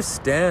he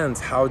understands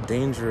how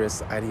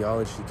dangerous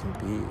ideology can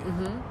be.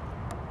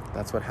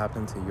 That's what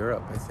happened to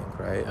Europe, I think,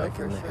 right? Like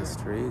in the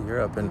history of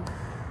Europe,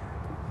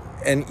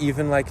 and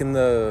even like in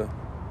the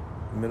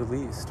Middle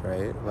East,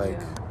 right?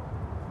 Like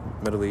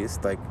Middle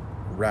East, like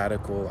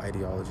radical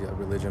ideology, like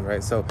religion,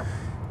 right? So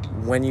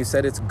when you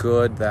said it's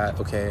good that,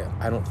 okay,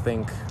 I don't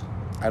think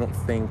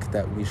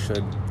that we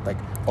should like,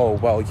 oh,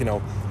 well,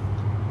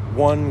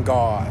 one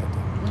God,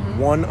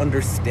 one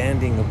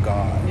understanding of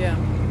God.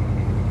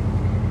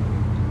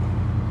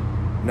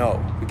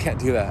 No, we can't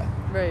do that.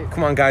 Right.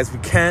 Come on, guys, we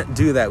can't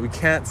do that. We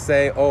can't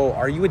say, oh,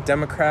 are you a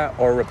Democrat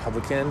or a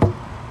Republican?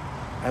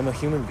 I'm a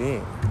human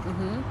being.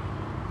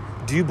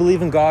 Do you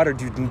believe in God or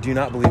do you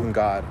not believe in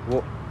God?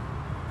 Well,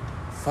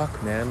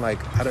 fuck, man. Like,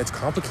 it's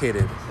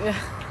complicated.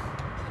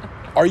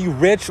 Are you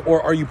rich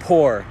or are you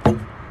poor?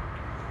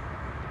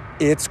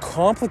 It's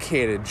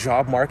complicated.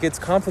 Job market's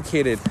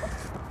complicated.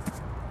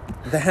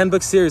 The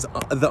handbook series,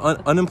 the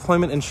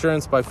Unemployment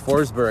Insurance by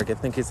Forsberg, I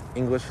think it's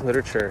English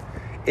literature.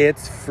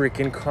 It's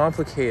freaking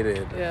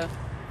complicated.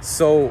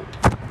 So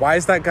why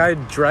is that guy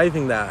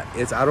driving that?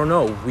 I don't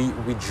know.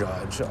 We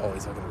judge. Oh,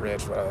 he's fucking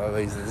rich.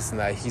 He's this and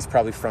that. He's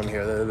probably from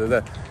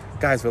here.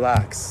 Guys,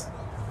 relax.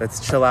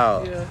 Let's chill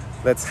out.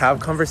 Let's have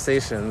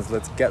conversations.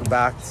 Let's get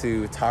back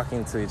to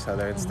talking to each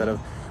other instead of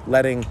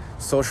letting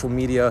social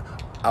media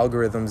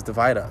algorithms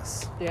divide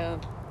us. Yeah.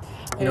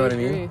 You know what I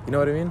agree. mean? You know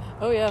what I mean?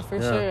 Oh yeah, for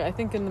Yeah. sure. I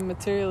think in the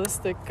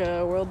materialistic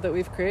world that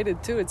we've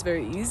created too, it's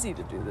very easy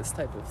to do this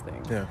type of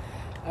thing. Yeah.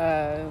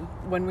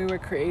 When we were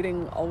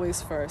creating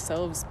always for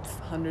ourselves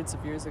hundreds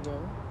of years ago,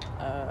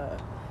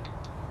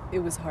 it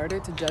was harder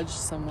to judge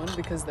someone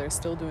because they're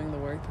still doing the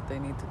work that they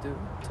need to do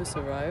to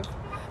survive.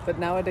 But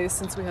nowadays,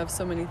 since we have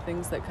so many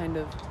things that kind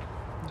of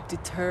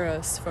deter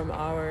us from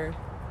our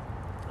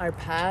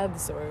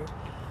paths,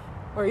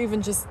 or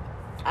even just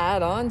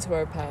add on to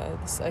our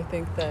paths, I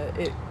think that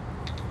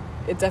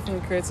it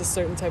definitely creates a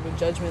certain type of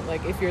judgment.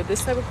 Like, if you're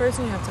this type of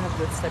person, you have to have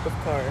this type of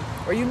car,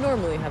 or you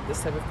normally have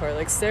this type of car.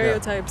 Like,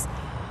 stereotypes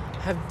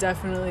have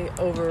definitely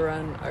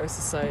overrun our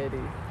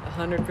society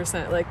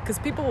 100%. Like, because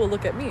people will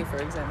look at me, for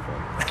example,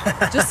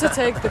 just to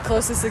take the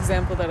closest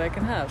example that I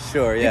can have.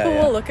 Sure, yeah. People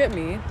will look at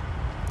me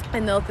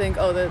and they'll think,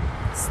 oh,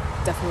 that's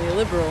definitely a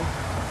liberal,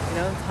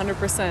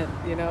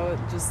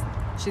 100%, just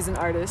she's an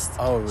artist.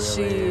 Oh,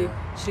 really?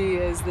 She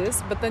is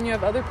this. But then you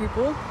have other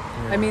people.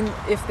 I mean,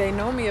 if they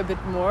know me a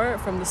bit more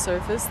from the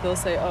surface, they'll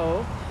say,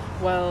 oh,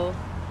 well,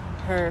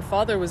 her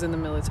father was in the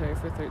military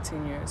for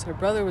 13 years. Her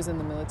brother was in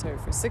the military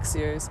for 6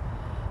 years.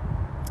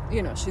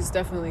 She's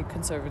definitely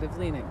conservative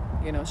leaning.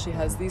 She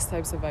has these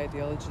types of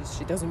ideologies.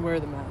 She doesn't wear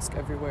the mask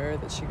everywhere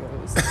that she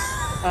goes.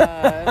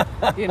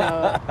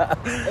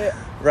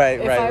 Right.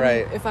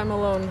 If I'm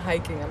alone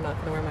hiking, I'm not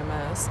going to wear my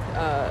mask.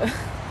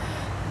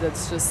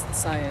 That's just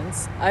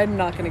science. I'm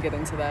not going to get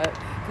into that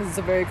because it's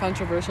a very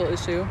controversial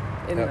issue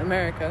in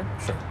America.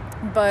 Sure.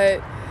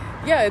 But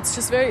yeah, it's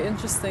just very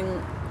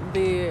interesting,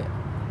 the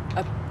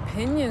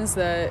opinions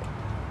that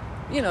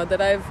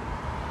that I've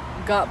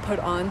got put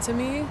on to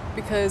me,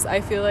 because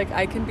I feel like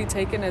I can be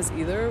taken as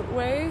either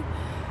way.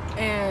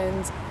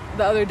 And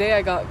the other day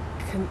I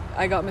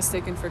got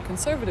mistaken for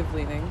conservative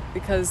leaning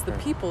because the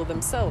people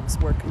themselves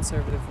were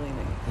conservative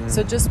leaning.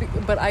 So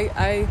but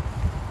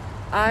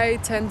I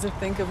tend to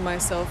think of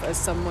myself as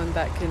someone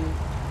that can,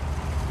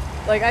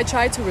 like, I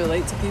try to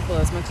relate to people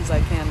as much as I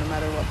can, no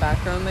matter what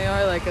background they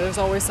are. Like, there's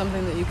always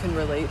something that you can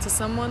relate to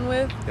someone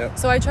with. Yep.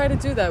 So I try to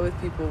do that with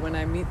people when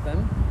I meet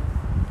them.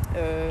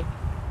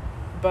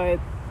 But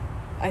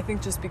I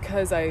think just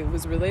because I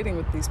was relating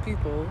with these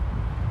people,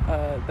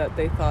 that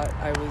they thought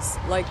I was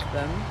like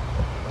them,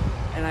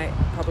 and I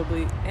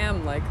probably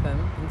am like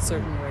them in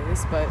certain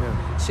ways. But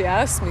she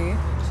asked me,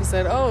 she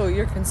said, oh,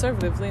 you're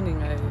conservative leaning,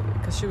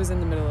 because she was in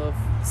the middle of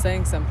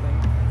saying something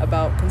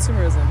about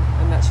consumerism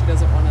and that she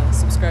doesn't want to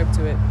subscribe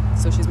to it,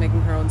 so she's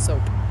making her own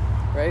soap,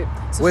 right?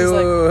 So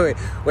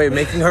wait,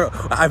 making her,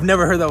 I've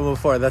never heard that one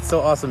before. That's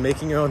so awesome.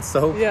 Making your own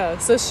soap. Yeah,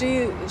 so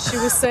she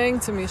was saying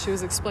to me, she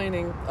was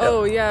explaining,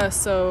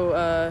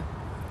 so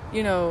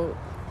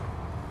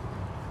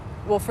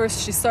well,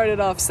 first she started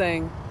off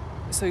saying,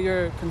 so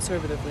you're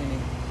conservative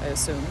leaning, I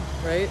assume,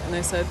 right? And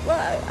I said, well,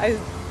 I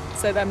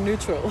said I'm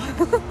neutral.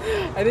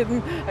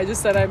 I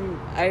just said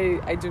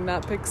I do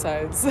not pick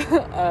sides.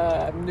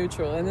 I'm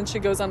neutral. And then she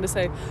goes on to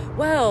say,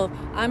 well,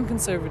 I'm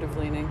conservative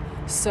leaning,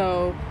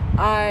 so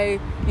I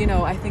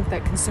think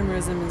that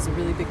consumerism is a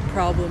really big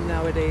problem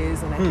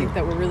nowadays, and I think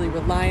that we're really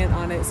reliant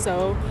on it.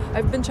 So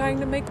I've been trying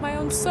to make my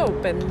own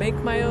soap and make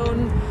my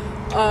own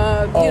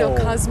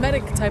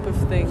cosmetic type of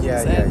things.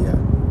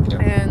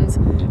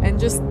 And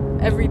just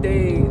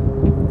everyday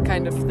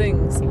kind of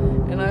things.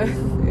 And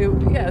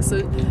so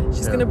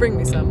she's gonna bring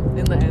me some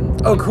in the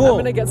end. Oh, cool. I'm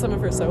gonna get some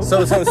of her soap. So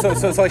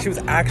like she was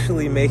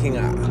actually making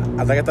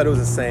I thought it was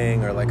a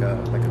saying or like a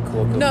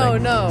cool thing. No.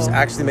 She's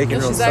actually making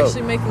her own soap. She's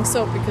actually making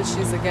soap because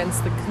she's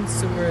against the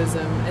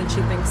consumerism, and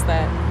she thinks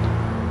that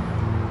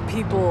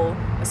people,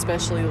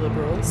 especially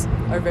liberals,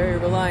 are very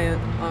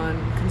reliant on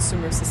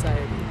consumer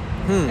society.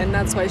 And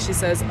that's why she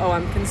says, oh,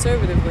 I'm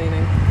conservative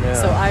leaning,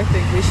 so I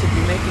think we should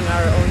be making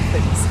our own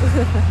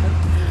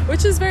things.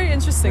 Which is very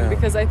interesting,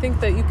 because I think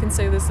that you can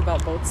say this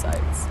about both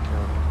sides.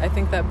 I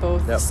think that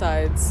both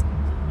sides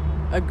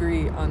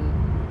agree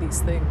on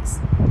these things.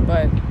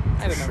 But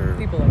I don't know,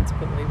 people like to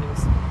put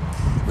labels.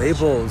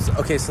 Labels.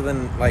 Okay, so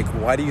then, like,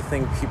 why do you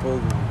think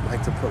people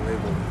like to put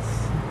labels?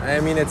 I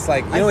mean, it's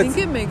like, I think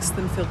it makes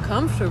them feel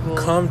comfortable.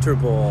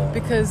 Comfortable.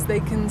 Because they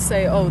can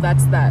say, oh,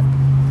 that's that,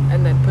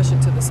 and then push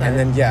it to the side.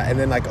 And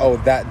then like, oh,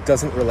 that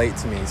doesn't relate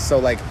to me. So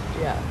like,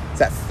 is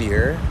that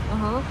fear?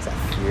 Is that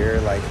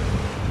fear? Like,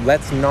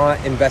 let's not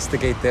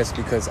investigate this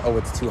because, oh,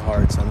 it's too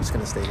hard, so I'm just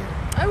gonna stay here.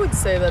 I would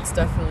say that's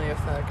definitely a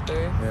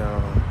factor.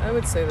 Yeah. I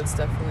would say that's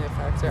definitely a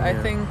factor. I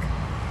think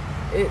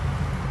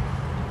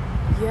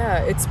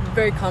it's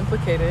very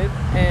complicated,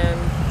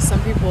 and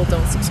some people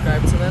don't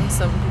subscribe to them.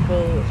 Some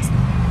people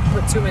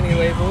put too many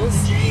labels.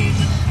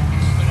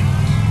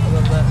 I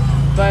love that.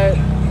 But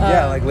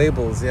like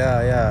labels, the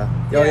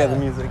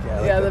music,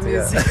 the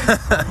music.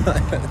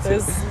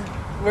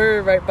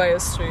 We're right by a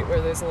street where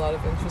there's a lot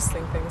of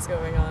interesting things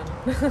going on.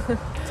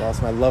 It's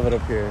awesome. I love it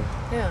up here.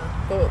 Yeah,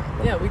 but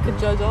we could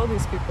judge all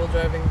these people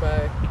driving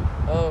by.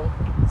 Oh,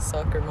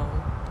 soccer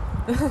mom.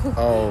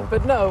 Oh.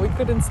 But no, we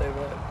couldn't say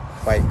that.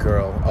 white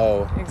girl.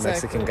 Oh, Exactly.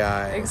 Mexican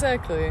guy.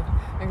 Exactly.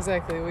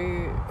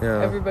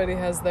 Everybody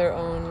has their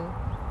own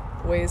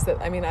ways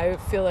that, I mean, I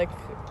feel like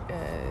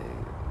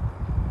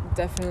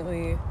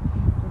definitely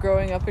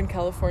growing up in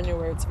California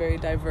where it's very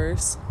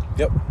diverse.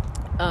 Yep.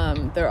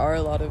 There are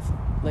a lot of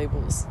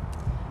labels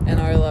and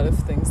are a lot of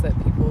things that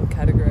people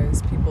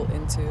categorize people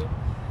into.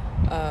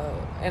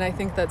 And I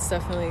think that's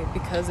definitely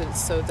because it's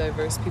so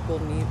diverse, people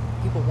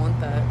want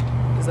that,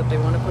 is that they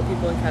want to put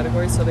people in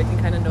categories so they can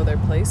kind of know their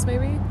place,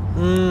 maybe.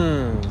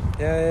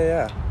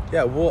 Yeah.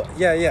 Well,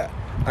 yeah.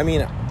 I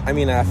mean,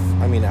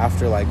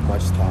 after like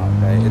much thought,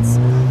 right?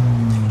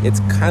 It's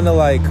kind of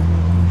like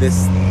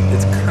this.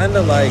 It's kind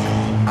of like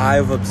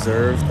I've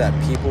observed that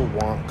people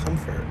want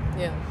comfort.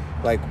 Yeah.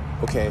 Like,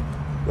 okay,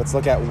 let's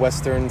look at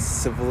Western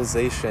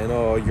civilization.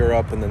 Oh,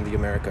 Europe and then the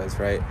Americas,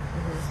 right?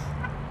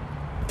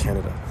 Mm-hmm.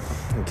 Canada.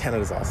 And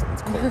Canada's awesome.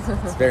 It's cool.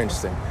 It's very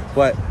interesting.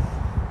 But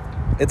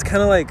it's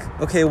kind of like,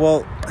 okay,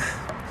 well,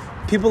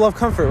 people love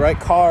comfort, right?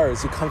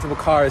 Cars, comfortable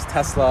cars,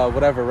 Tesla,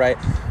 whatever, right?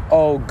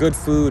 Oh, good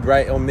food,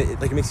 right? Oh,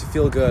 like it makes you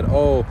feel good.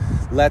 Oh,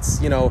 let's,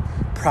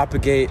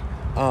 propagate,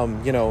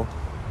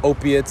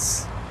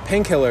 opiates,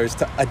 painkillers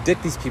to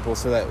addict these people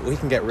so that we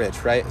can get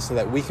rich, right? So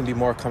that we can be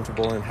more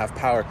comfortable and have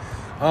power.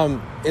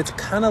 It's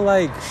kind of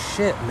like,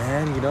 shit,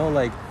 man,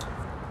 like,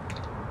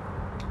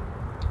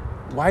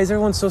 why is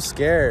everyone so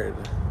scared?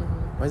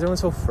 Why is everyone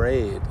so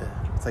afraid?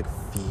 It's like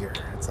fear.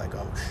 It's like,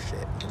 oh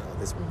shit,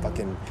 this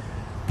fucking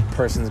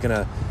person's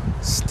gonna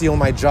steal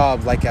my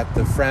job, like at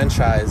the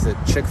franchise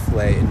at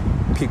Chick-fil-A in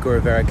Pico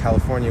Rivera,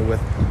 California, with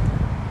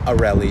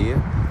Areli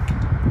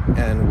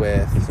and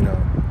with,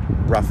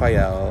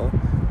 Raphael,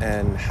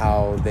 and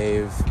how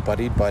they've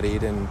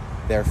buddied and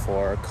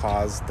therefore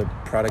caused the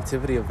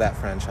productivity of that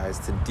franchise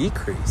to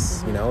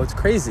decrease. Mm-hmm. It's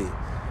crazy.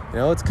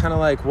 It's kind of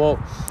like, well,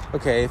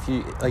 okay, if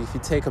you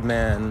take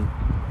a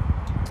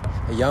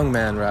young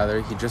man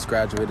rather, he just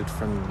graduated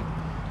from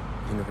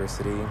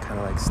university and kind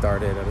of like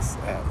started at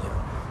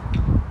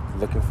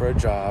looking for a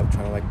job,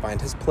 trying to like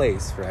find his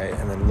place, right?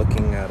 And then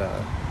looking at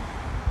a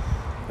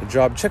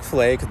job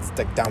Chick-fil-A because it's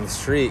like down the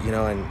street,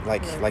 and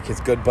like his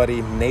good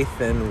buddy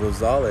Nathan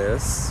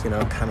Rosales,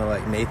 kind of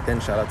like Nathan,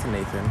 shout out to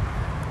Nathan,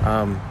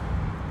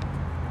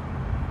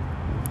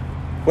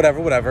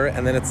 whatever,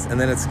 and then it's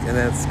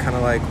kind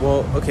of like,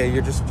 well, okay,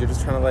 you're just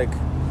trying to like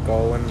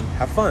go and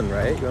have fun,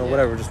 right?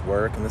 Whatever, just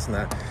work and this and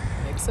that.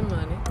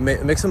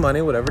 Make some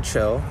money, whatever,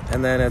 chill.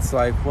 And then it's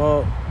like,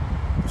 well,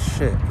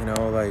 shit,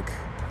 like,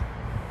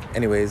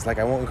 anyways, like,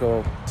 I won't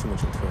go too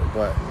much into it,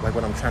 but like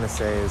what I'm trying to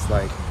say is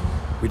like,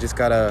 we just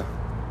gotta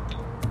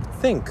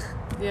think.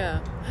 Yeah.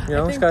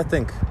 Just gotta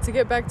think. To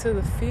get back to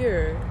the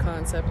fear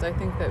concept, I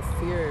think that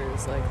fear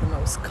is like the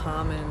most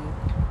common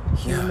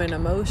human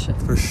emotion.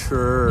 For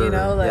sure.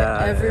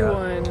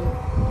 Everyone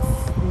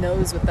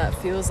knows what that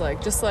feels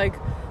like. Just like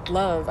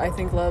love. I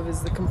think love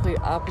is the complete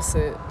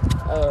opposite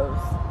of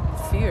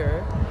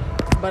fear.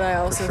 But I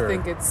also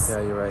think it's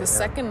the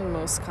second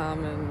most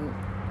common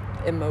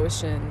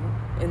emotion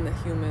in the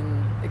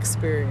human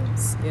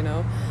experience,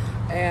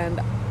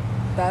 And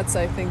that's,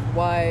 I think,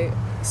 why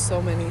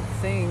so many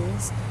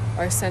things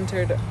are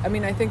centered. I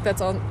mean, I think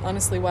that's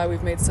honestly why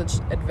we've made such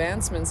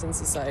advancements in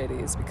society,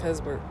 is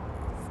because we're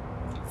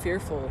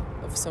fearful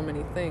of so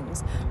many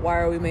things. Why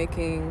are we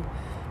making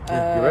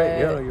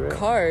you're right.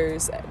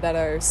 Cars that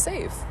are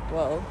safe?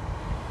 Well,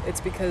 it's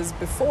because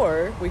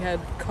before we had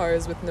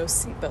cars with no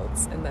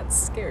seatbelts, and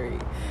that's scary.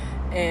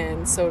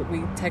 And so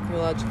we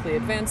technologically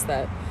advanced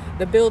that.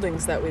 The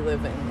buildings that we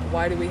live in,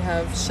 why do we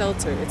have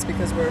shelter? It's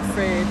because we're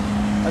afraid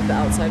of the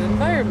outside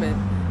environment.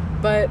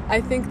 But I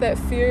think that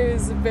fear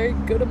is a very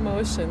good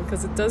emotion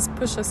because it does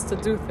push us to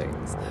do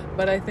things.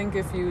 But I think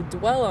if you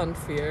dwell on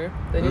fear,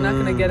 then you're not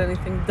going to get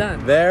anything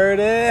done. There it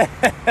is.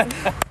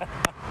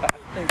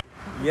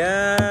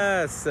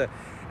 Yes.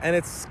 And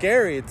it's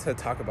scary to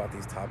talk about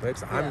these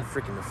topics. Yeah. I'm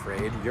freaking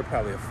afraid. You're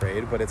probably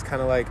afraid. But it's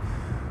kind of like,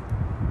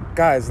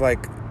 guys,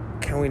 like,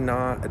 can we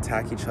not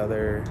attack each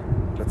other?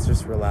 Let's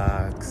just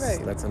relax.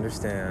 Right. Let's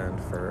understand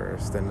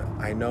first. And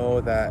I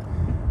know that,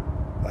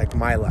 like,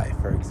 my life,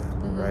 for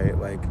example, right?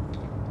 Like,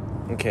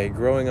 okay,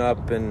 growing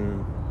up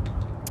in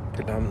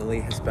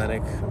predominantly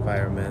Hispanic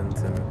environment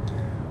and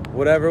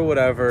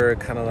whatever,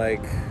 kind of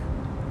like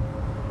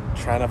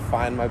trying to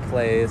find my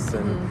place.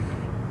 And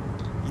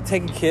you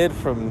take a kid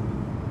from,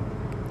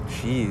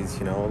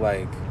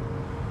 like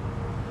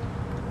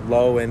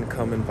low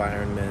income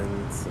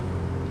environments, and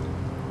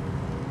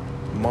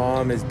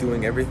mom is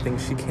doing everything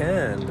she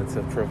can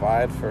to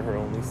provide for her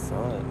only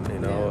son,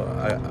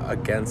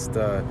 against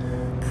a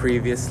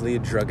previously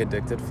drug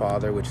addicted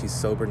father, which he's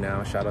sober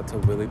now. Shout out to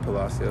Willie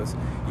Palacios.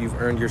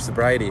 You've earned your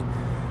sobriety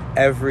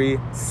every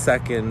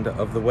second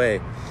of the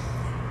way.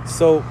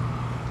 So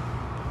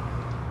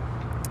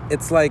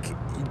it's like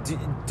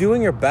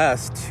doing your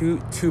best.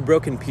 Two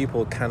broken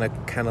people kind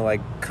of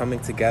like coming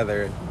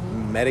together,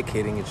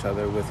 medicating each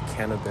other with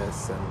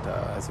cannabis, and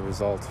as a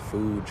result,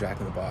 food, Jack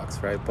in the Box,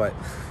 right? But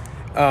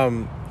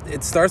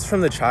it starts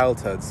from the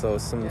childhood. So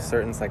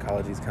certain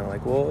psychology is kind of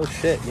like, well,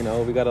 shit,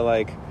 we gotta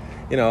like,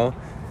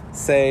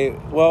 say,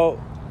 well,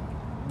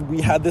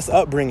 we had this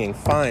upbringing,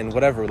 fine,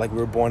 whatever. Like, we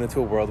were born into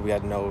a world, we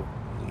had no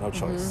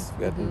choice.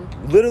 We had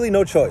literally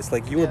no choice.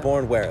 Like, you were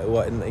born where?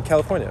 What, in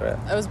California, right?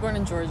 I was born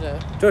in Georgia.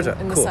 Georgia,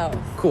 In the cool. South.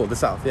 Cool, the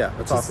South, yeah,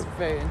 that's awesome.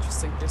 Very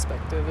interesting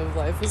perspective of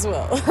life as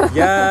well.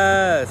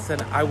 Yes,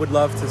 and I would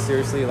love to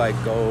seriously, like,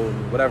 go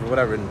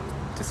whatever, and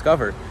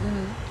discover.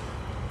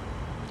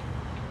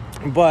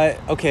 But,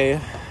 okay,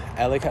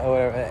 I like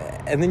whatever.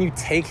 And then you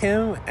take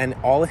him and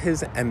all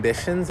his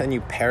ambitions and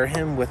you pair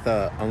him with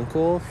a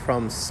uncle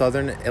from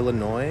Southern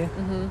Illinois,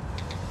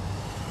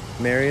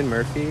 Marion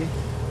Murphy.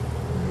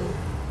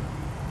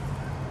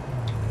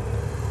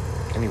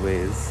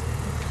 Anyways,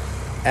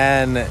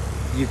 and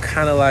you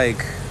kind of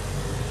like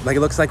it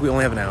looks like we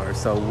only have an hour,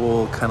 so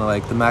we'll kind of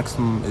like, the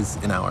maximum is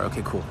an hour.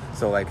 Okay, cool.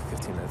 So like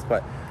 15 minutes,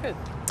 but good.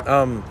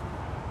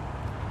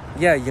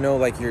 Yeah, you know,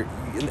 like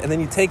and then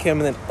you take him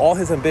and then all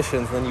his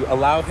ambitions, and then you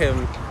allow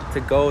him to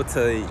go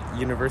to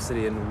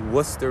university in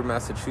Worcester,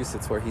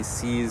 Massachusetts, where he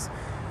sees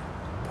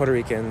Puerto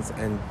Ricans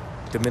and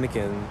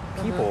Dominican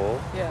people.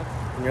 Yeah.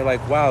 And you're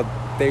like, wow,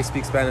 they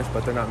speak Spanish,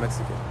 but they're not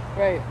Mexican.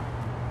 Right.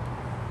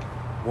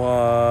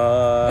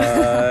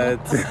 What?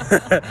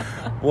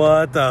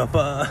 What the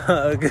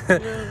fuck?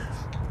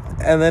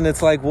 And then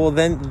it's like, well,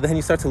 then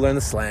you start to learn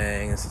the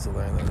slang, and start to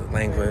learn the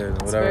language,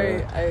 It's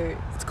whatever.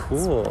 it's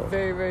cool. It's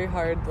very, very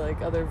hard,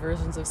 like other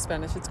versions of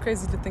Spanish. It's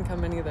crazy to think how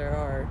many there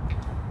are,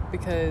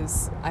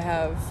 because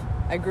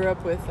I grew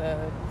up with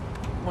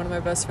one of my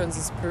best friends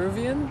is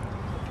Peruvian.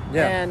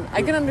 Yeah. And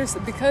I can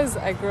understand, because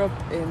I grew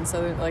up in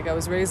I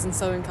was raised in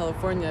Southern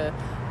California,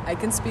 I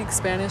can speak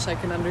Spanish, I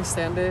can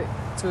understand it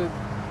to a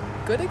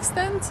good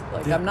extent.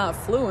 Like, I'm not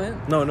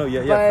fluent. No,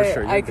 yeah, but for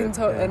sure. I can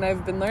and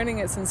I've been learning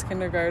it since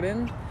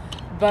kindergarten.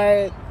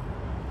 But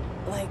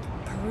like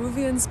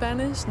Peruvian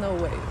Spanish, no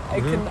way. I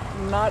can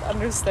not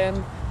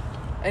understand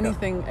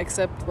anything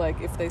except like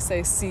if they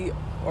say sí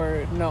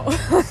or no.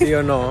 Sí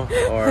or no,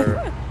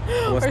 or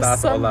 ¿cómo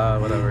estás? Hola,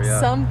 whatever, yeah.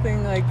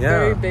 Something like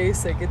very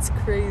basic. It's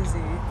crazy.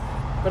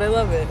 But I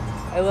love it.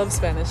 I love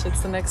Spanish.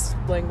 It's the next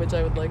language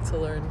I would like to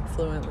learn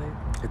fluently.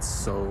 It's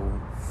so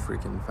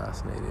freaking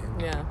fascinating.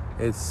 Yeah.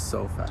 It's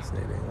so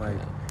fascinating. Like,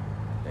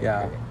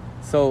 I agree.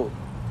 So,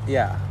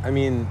 yeah. I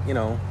mean, you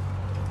know,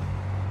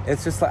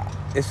 it's just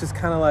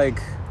kind of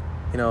like,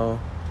 you know,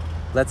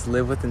 let's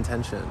live with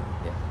intention.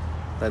 Yeah.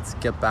 Let's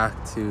get back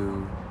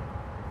to,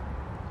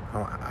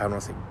 I don't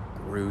want to say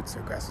roots or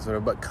grassroots or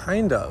whatever, but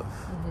kind of.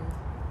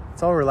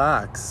 Let's all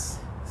relax.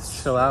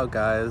 Let's chill out,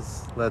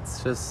 guys.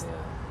 Let's just... Yeah.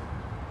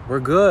 We're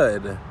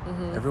good.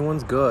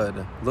 Everyone's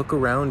good. Look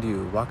around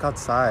you. Walk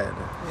outside.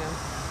 Yeah.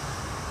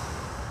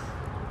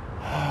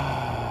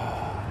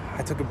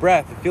 I took a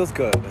breath. It feels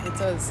good. It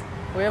does.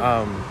 We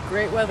have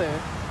great weather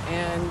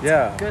and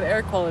good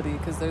air quality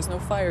because there's no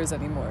fires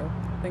anymore.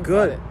 Think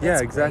good. about it. Yeah,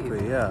 That's exactly.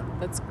 great. Yeah.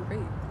 That's great.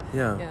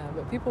 Yeah. Yeah,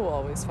 but people will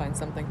always find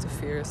something to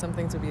fear,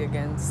 something to be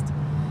against.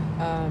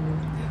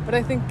 But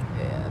I think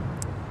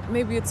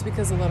maybe it's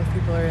because a lot of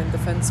people are in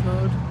defense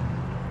mode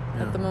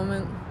at the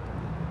moment.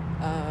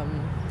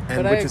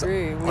 And but which I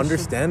agree. is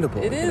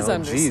understandable. It is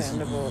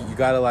understandable. Geez, you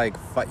gotta like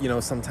fight. You know,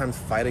 sometimes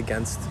fight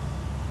against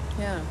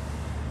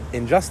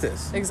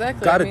injustice.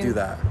 Exactly. Gotta do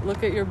that.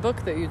 Look at your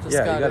book that you just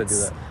Yeah, got. you gotta do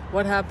that.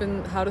 What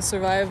happened? How to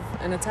survive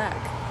an attack.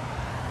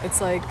 It's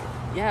like,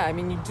 I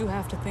mean, you do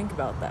have to think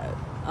about that,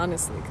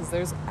 honestly, because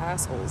there's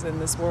assholes in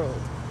this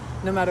world,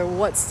 no matter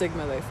what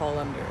stigma they fall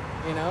under.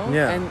 You know.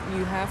 Yeah. And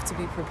you have to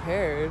be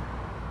prepared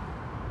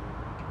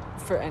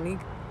for any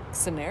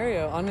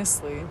scenario.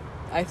 Honestly.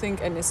 I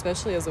think, and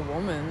especially as a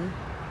woman,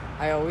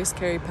 I always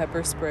carry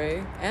pepper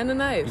spray and a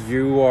knife.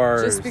 You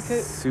are just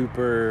because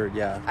super,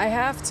 I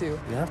have to.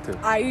 You have to.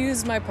 I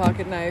use my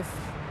pocket knife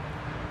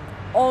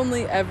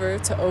only ever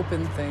to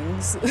open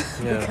things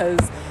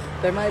because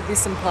there might be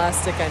some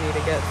plastic I need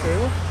to get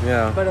through.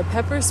 Yeah. But a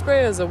pepper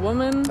spray as a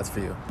woman... That's for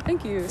you.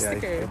 Thank you.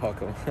 Sticker. You're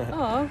welcome.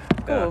 Aw,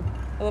 cool. Yeah.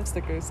 I love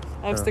stickers.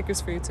 I have stickers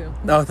for you too.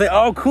 No,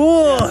 oh,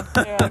 cool.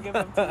 Yeah, I'll give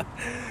them to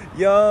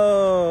you.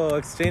 Yo,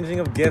 exchanging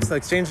of gifts,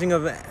 exchanging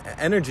of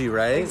energy,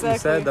 right? Exactly. You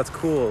said that's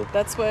cool.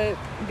 That's what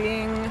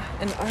being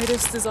an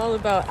artist is all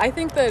about. I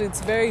think that it's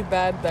very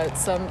bad that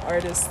some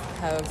artists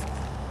have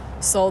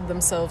sold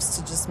themselves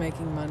to just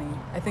making money.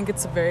 I think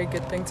it's a very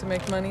good thing to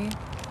make money,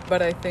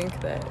 but I think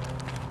that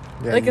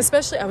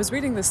especially I was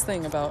reading this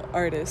thing about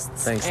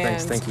artists. Thank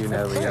you,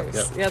 Natalie. Yep.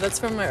 Yeah, that's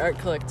from my art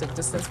collective,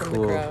 Distance from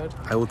the Crowd.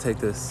 I will take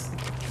this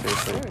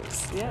seriously. Of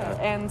course, yeah.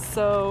 And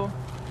so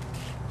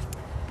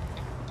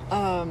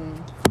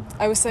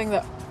I was saying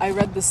that I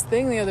read this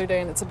thing the other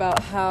day, and it's about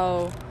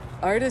how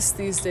artists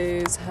these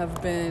days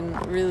have been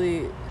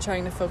really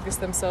trying to focus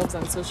themselves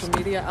on social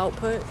media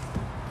output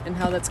and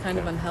how that's kind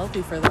of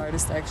unhealthy for the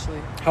artist,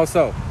 actually. How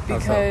so?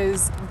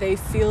 Because they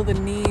feel the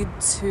need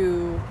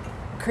to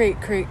create,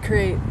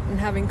 and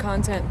having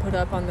content put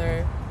up on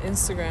their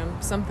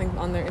Instagram, something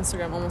on their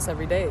Instagram almost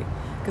every day.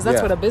 Because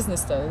that's what a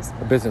business does.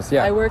 A business,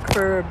 yeah. I work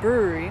for a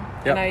brewery,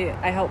 and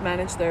I help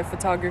manage their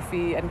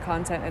photography and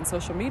content and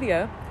social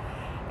media.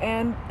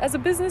 And as a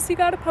business, you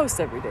got to post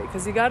every day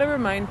because you got to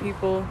remind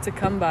people to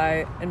come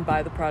by and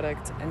buy the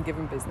product and give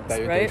them business, that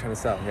you're right? trying to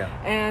sell, yeah.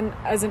 And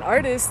as an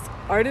artist,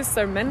 artists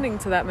are mending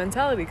to that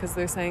mentality because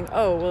they're saying,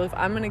 oh, well, if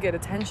I'm going to get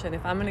attention,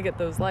 if I'm going to get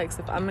those likes,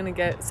 if I'm going to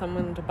get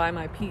someone to buy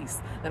my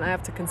piece, then I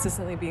have to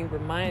consistently be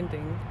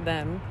reminding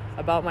them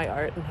about my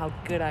art and how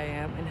good I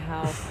am and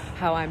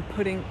how I'm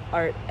putting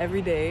art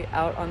every day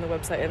out on the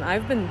website. And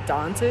I've been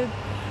daunted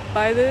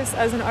by this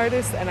as an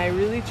artist, and I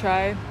really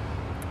try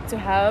to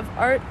have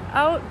art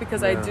out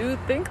because I do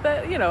think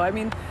that, I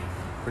mean,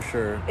 for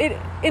sure, it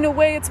in a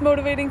way it's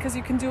motivating because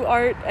you can do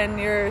art and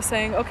you're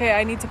saying, okay,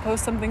 I need to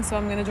post something, so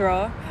I'm going to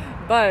draw.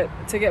 But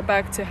to get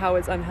back to how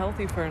it's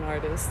unhealthy for an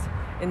artist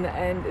in the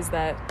end is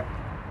that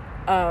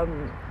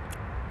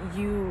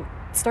you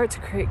start to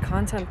create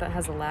content that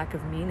has a lack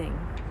of meaning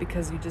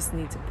because you just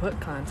need to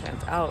put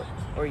content out,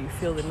 or you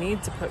feel the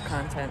need to put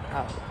content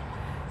out.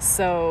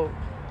 So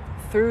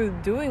through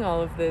doing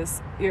all of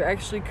this, you're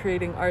actually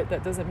creating art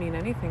that doesn't mean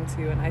anything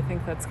to you. And I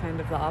think that's kind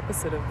of the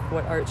opposite of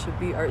what art should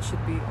be. Art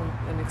should be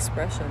an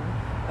expression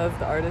of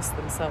the artist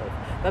themselves.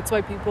 That's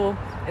why people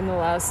in the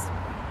last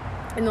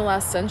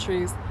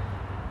centuries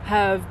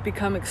have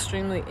become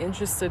extremely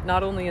interested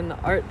not only in the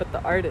art but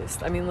the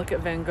artist. I mean, look at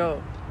Van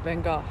Gogh,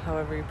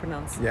 however you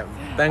pronounce it. Yeah,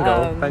 Van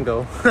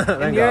Gogh.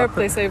 In Europe,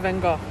 they say Van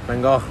Gogh.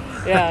 Van Gogh.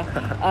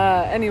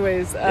 Yeah.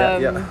 Anyways,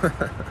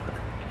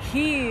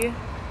 he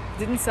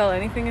didn't sell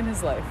anything in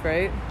his life,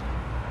 right?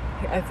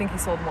 I think he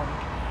sold one.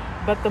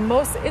 But the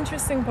most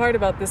interesting part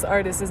about this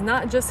artist is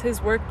not just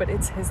his work, but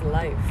it's his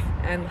life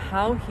and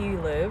how he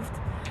lived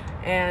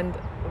and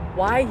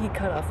why he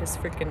cut off his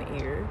freaking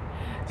ear.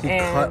 He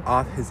cut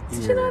off his ear.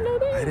 Did you not know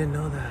that? I didn't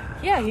know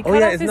that. Yeah, he cut off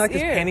his ear. Isn't like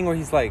this painting where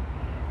he's like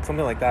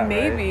something like that?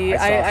 Maybe.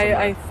 Right?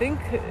 I think,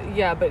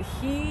 yeah, but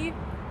he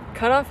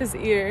cut off his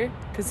ear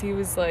because he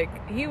was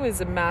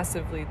a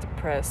massively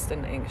depressed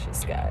and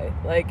anxious guy.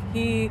 Like,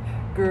 he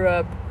grew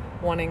up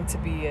wanting to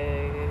be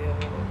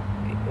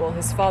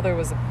his father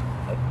was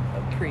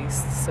a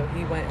priest, so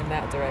he went in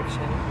that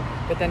direction.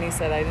 But then he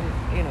said,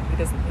 he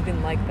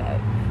didn't like that.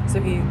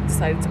 So he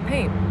decided to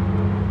paint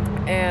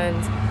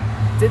and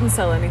didn't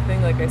sell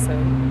anything, like I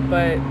said.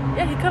 But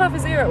yeah, he cut off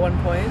his ear at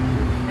one point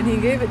and he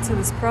gave it to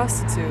this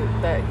prostitute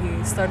that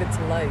he started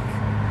to like.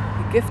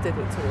 He gifted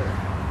it to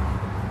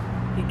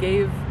her. He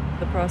gave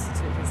the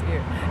prostitute his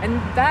ear. And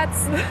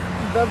that's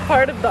the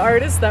part of the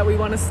artist that we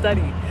want to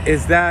study.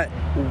 Is that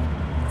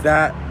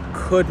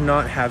could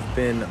not have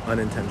been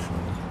unintentional?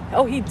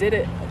 Oh, he did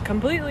it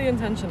completely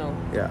intentional.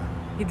 Yeah.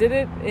 He did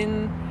it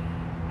in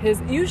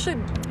his...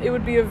 It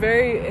would be a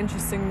very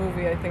interesting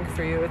movie, I think,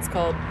 for you. It's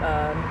called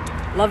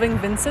Loving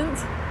Vincent.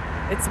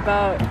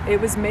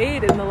 It was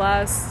made in the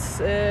last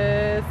 3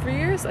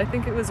 years. I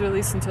think it was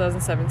released in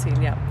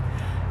 2017, yeah.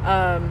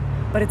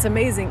 But it's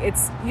amazing.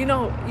 It's,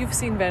 you've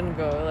seen Van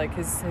Gogh, like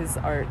his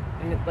art,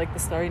 and like the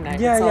Starry Night.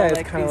 Yeah,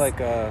 it's kind of like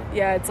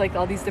yeah, it's like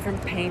all these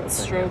different paint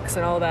strokes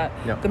and all that.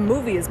 Yeah. The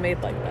movie is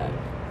made like that.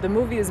 The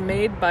movie is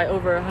made by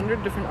over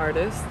 100 different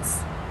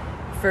artists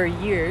for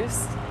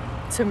years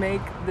to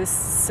make this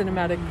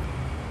cinematic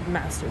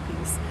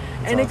masterpiece.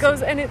 That's and awesome. it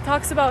goes and it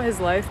talks about his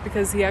life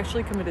because he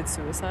actually committed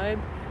suicide,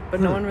 but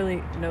no one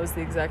really knows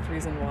the exact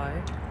reason why.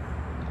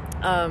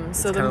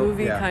 So the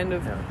movie kind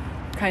of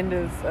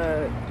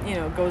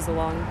goes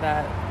along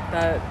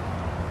that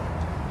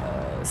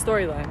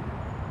storyline.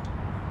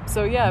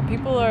 So yeah,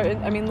 people are,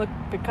 look,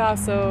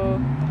 Picasso,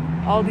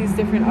 all these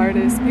different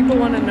artists, people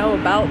want to know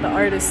about the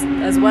artist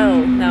as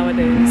well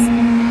nowadays.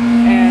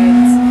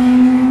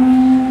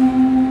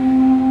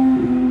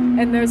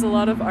 And there's a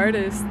lot of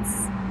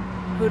artists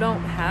who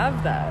don't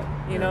have that.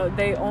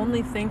 They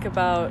only think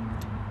about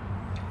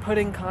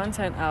putting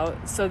content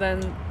out so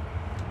then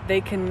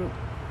they can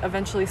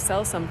eventually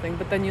sell something.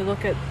 But then you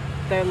look at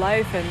their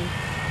life and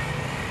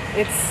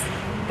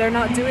they're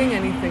not doing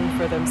anything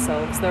for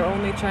themselves. They're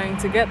only trying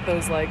to get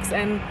those likes.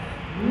 And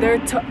they're,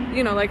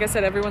 like I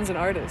said, everyone's an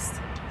artist.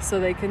 So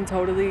they can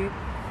totally,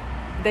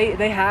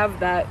 they have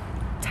that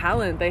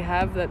talent, they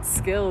have that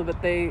skill, but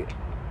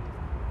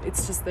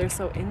it's just they're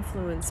so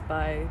influenced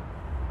by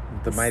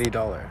the mighty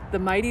dollar.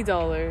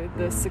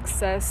 The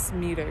success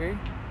meter.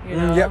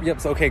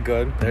 Yep. So, okay,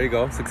 good. There you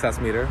go. Success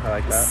meter. I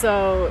like that.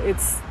 So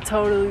it's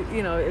totally,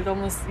 it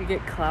almost, you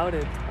get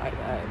clouded by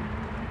that.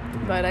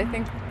 Mm-hmm. But I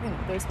think,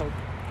 there's hope.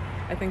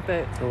 I think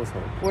that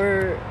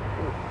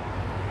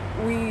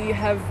we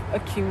have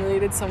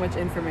accumulated so much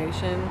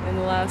information in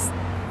the last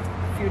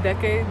few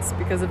decades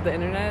because of the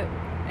internet,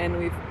 and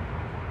we've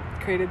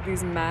created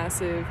these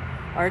massive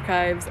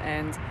archives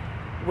and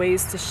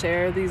ways to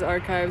share these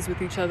archives with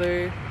each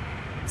other,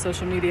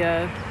 social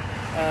media,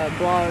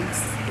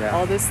 blogs,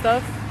 all this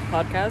stuff,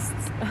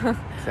 podcasts.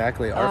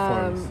 Exactly,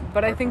 art forms.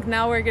 But I think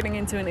now we're getting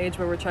into an age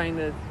where we're trying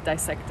to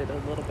dissect it a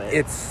little bit.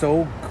 It's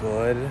so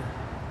good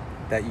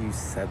that you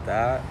said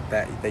that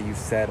you've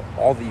said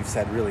all that you've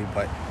said, really,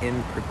 but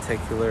in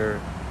particular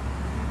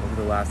over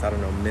the last,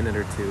 minute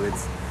or two,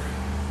 it's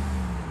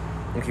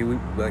okay,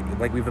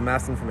 we've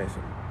amassed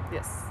information.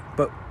 Yes.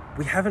 But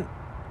we haven't,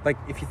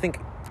 if you think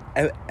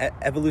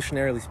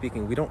evolutionarily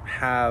speaking, we don't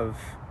have,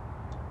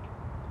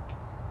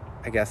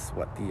 I guess,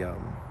 what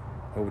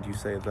would you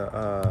say,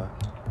 the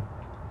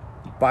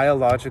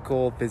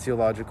biological,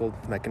 physiological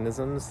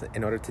mechanisms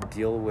in order to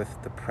deal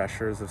with the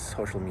pressures of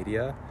social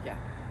media. Yeah,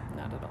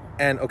 not at all.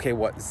 And okay,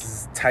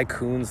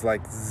 tycoons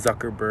like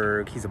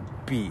Zuckerberg, he's a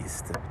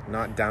beast.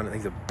 Not down,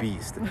 he's a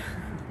beast.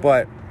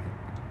 But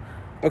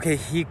okay,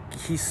 he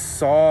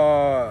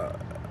saw,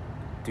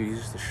 dude,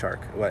 he's just a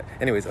shark. What?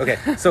 Anyways, okay.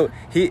 So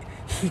he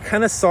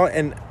kind of saw,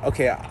 and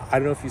okay, I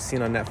don't know if you've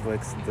seen on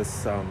Netflix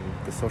this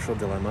The Social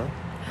Dilemma.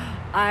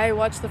 I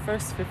watched the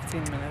first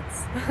 15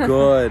 minutes.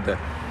 Good.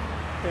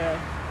 Yeah.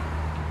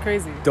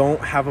 Crazy. Don't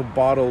have a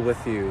bottle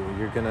with you.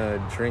 You're gonna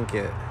drink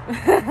it.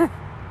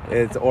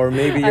 Or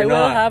maybe you're not.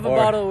 I will have a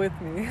bottle with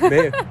me.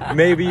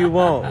 maybe you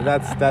won't.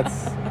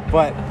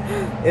 But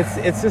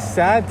it's just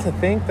sad to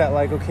think that,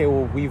 like, okay,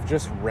 well, we've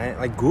just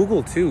like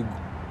Google too.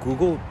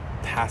 Google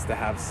has to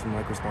have some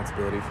like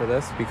responsibility for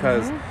this,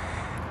 because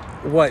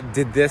what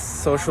did this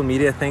social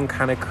media thing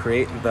kind of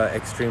create the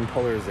extreme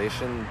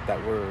polarization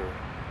that we're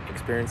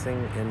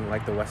experiencing in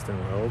like the Western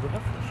world?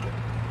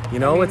 You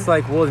know, it's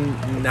like, well,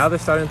 now they're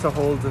starting to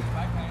hold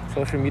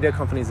social media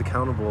companies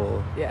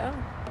accountable. Yeah,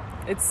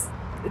 it's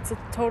a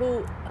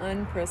total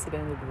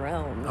unprecedented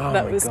realm Oh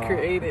that my was God.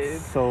 created.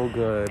 It's so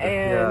good.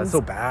 And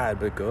so bad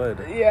but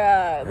good.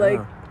 Yeah, like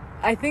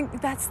I think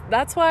that's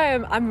why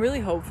I'm really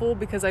hopeful,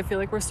 because I feel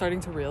like we're starting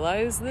to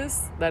realize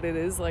that it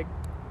is like,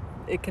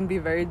 it can be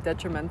very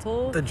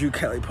detrimental. The Drew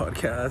Kelly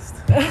podcast.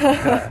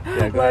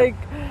 Like,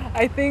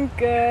 I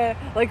think,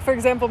 like, for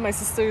example, my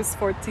sister is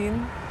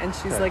 14, and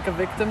she's like a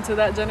victim to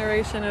that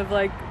generation of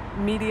like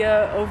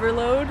media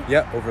overload.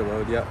 Yeah,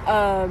 overload. Yeah.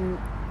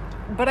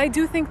 But I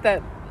do think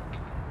that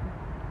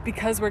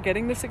because we're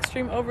getting this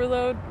extreme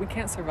overload, we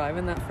can't survive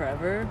in that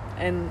forever,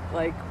 and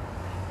like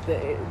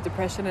the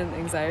depression and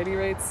anxiety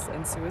rates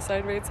and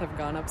suicide rates have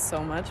gone up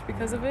so much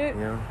because of it.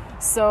 Yeah.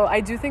 So I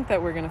do think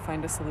that we're going to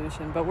find a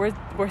solution, but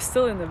we're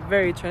still in the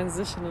very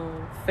transitional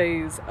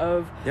phase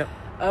of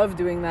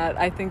doing that.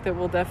 I think that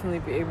we'll definitely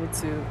be able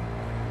to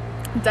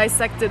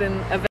dissect it and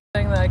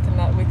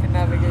eventually we can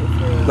navigate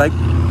through.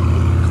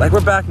 Like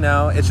we're back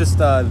now. It's just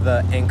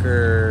the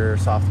Anchor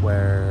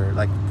software,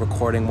 like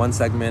recording one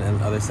segment and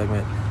the other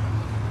segment.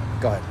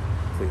 Go ahead,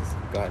 please.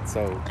 Go ahead.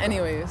 So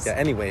anyways.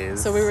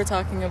 So we were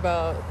talking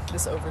about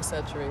this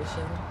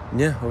oversaturation.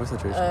 Yeah,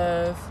 oversaturation.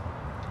 Of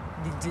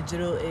the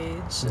digital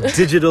age.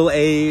 Digital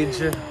age.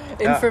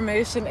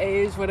 Information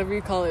age, whatever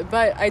you call it.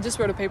 But I just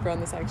wrote a paper on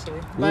this, actually.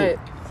 Ooh. But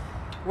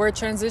we're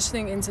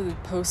transitioning into the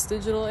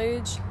post-digital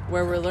age,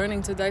 where we're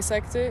learning to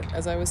dissect it,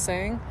 as I was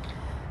saying.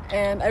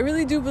 And I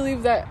really do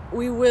believe that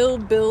we will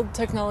build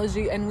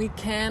technology, and we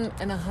can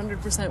and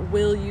 100%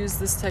 will use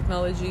this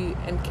technology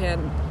and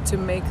can to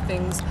make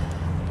things,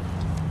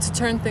 to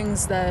turn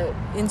things that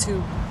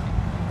into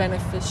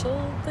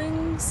beneficial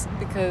things,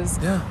 because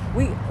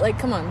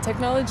come on,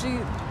 technology,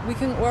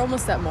 we're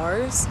almost at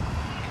Mars,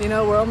 you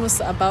know, we're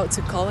almost about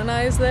to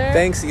colonize there.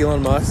 Thanks,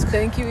 Elon Musk.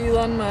 Thank you,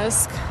 Elon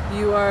Musk.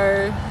 You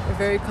are a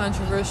very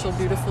controversial,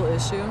 beautiful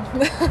issue.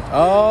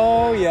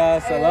 Oh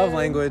yes, I love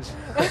language.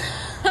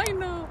 I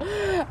know.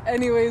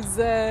 Anyways,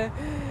 I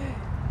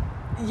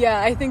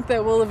think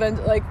that we'll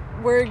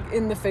we're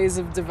in the phase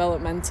of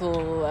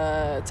developmental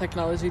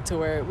technology to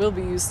where it will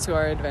be used to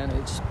our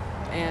advantage,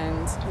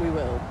 and we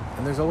will.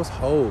 And there's always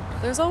hope.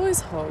 There's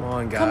always hope. Come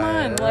on, guys. Come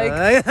on,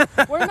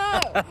 like we're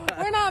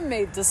not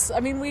made to. I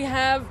mean, we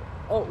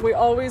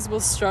always will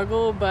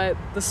struggle, but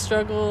the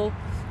struggle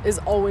is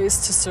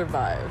always to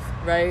survive,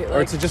 right?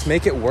 Or to just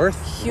make it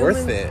worth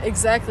it.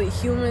 Exactly.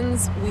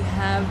 Humans,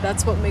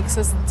 that's what makes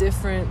us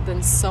different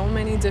than so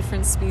many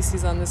different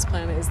species on this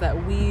planet, is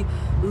that we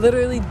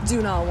literally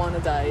do not want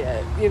to die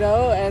yet, you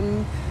know?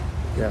 And,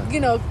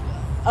 you know,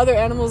 other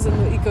animals in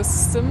the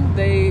ecosystem,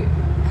 they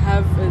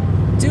have a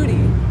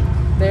duty.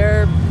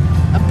 They're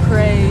a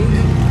prey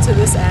to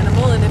this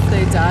animal, and if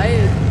they die,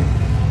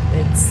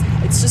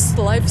 it's just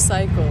the life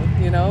cycle,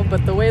 you know?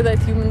 But the way that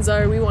humans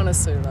are, we want to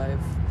survive.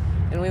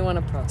 And we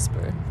want to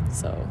prosper,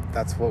 so...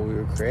 That's what we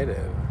were created.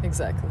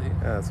 Exactly.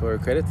 Yeah, that's what we were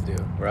created to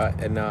do, right?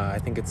 And I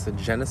think it's a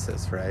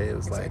Genesis, right? It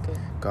was exactly.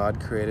 Like, God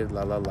created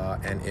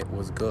and it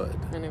was good.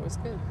 And it was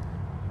good.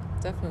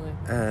 Definitely.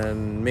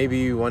 And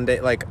maybe one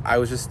day, like, I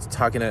was just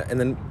talking and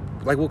then,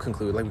 like, we'll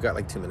conclude. Like, we've got,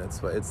 like, 2 minutes.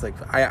 But it's, like,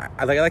 I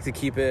like to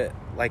keep it,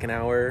 like, an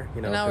hour,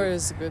 you know? An hour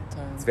is a good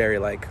time. It's very,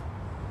 like...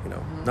 You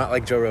know, not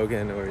like Joe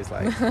Rogan, where he's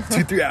like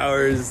 2-3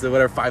 hours or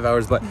whatever, 5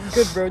 hours, but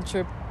good road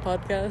trip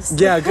podcast.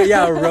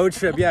 Yeah, a road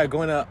trip. Yeah,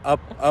 going up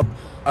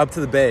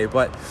to the bay.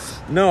 But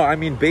no, I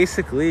mean,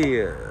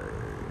 basically,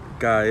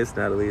 guys,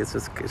 Natalie, it's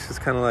just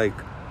kind of like,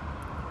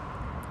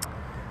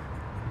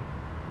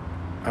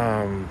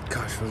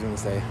 gosh, what was I gonna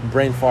say?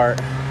 Brain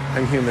fart.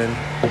 I'm human.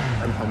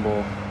 I'm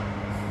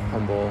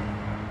humble.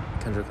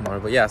 Kendrick Lamar.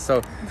 But yeah,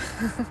 so,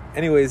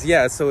 anyways,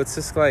 yeah. So it's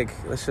just like,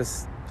 let's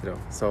just, you know,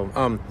 so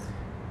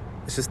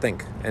let's just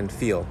think and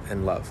feel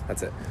and love.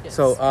 That's it. Yes.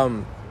 So,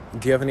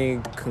 do you have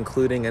any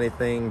concluding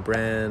anything,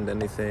 brand,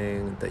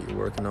 anything that you're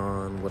working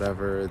on,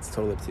 whatever? It's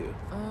totally up to you.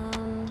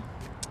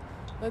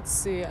 Let's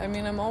see. I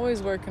mean, I'm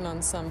always working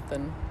on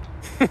something.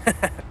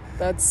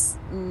 That's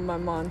my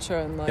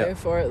mantra in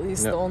life, or at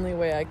least the only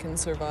way I can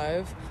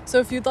survive. So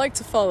if you'd like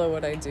to follow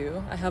what I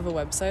do, I have a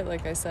website,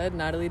 like I said,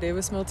 Natalie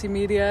Davis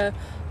Multimedia.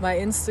 My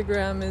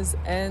Instagram is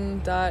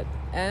n.mdavis.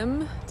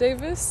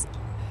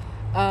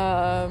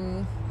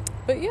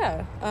 But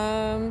yeah,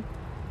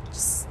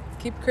 just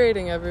keep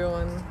creating,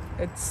 everyone.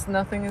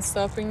 Nothing is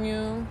stopping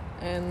you,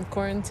 and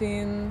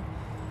quarantine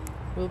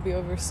will be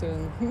over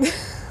soon.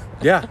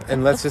 Yeah,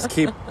 and let's just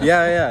keep...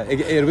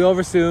 It'll be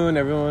over soon.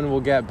 Everyone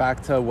will get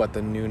back to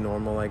the new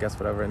normal, I guess,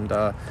 whatever. And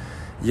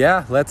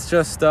let's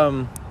just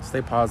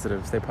stay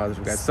positive,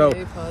 guys.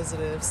 Stay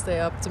positive, stay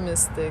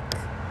optimistic.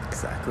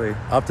 Exactly,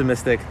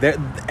 optimistic.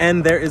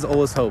 There is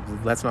always hope.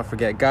 Let's not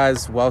forget.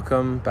 Guys,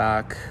 welcome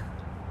back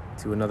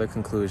to another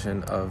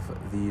conclusion of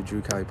the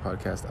Drew Cali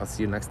podcast. I'll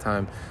see you next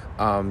time.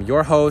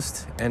 Your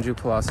host, Andrew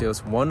Palacios,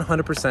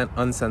 100%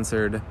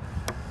 uncensored.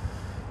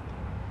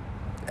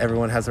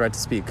 Everyone has the right to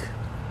speak.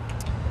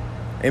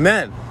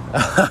 Amen.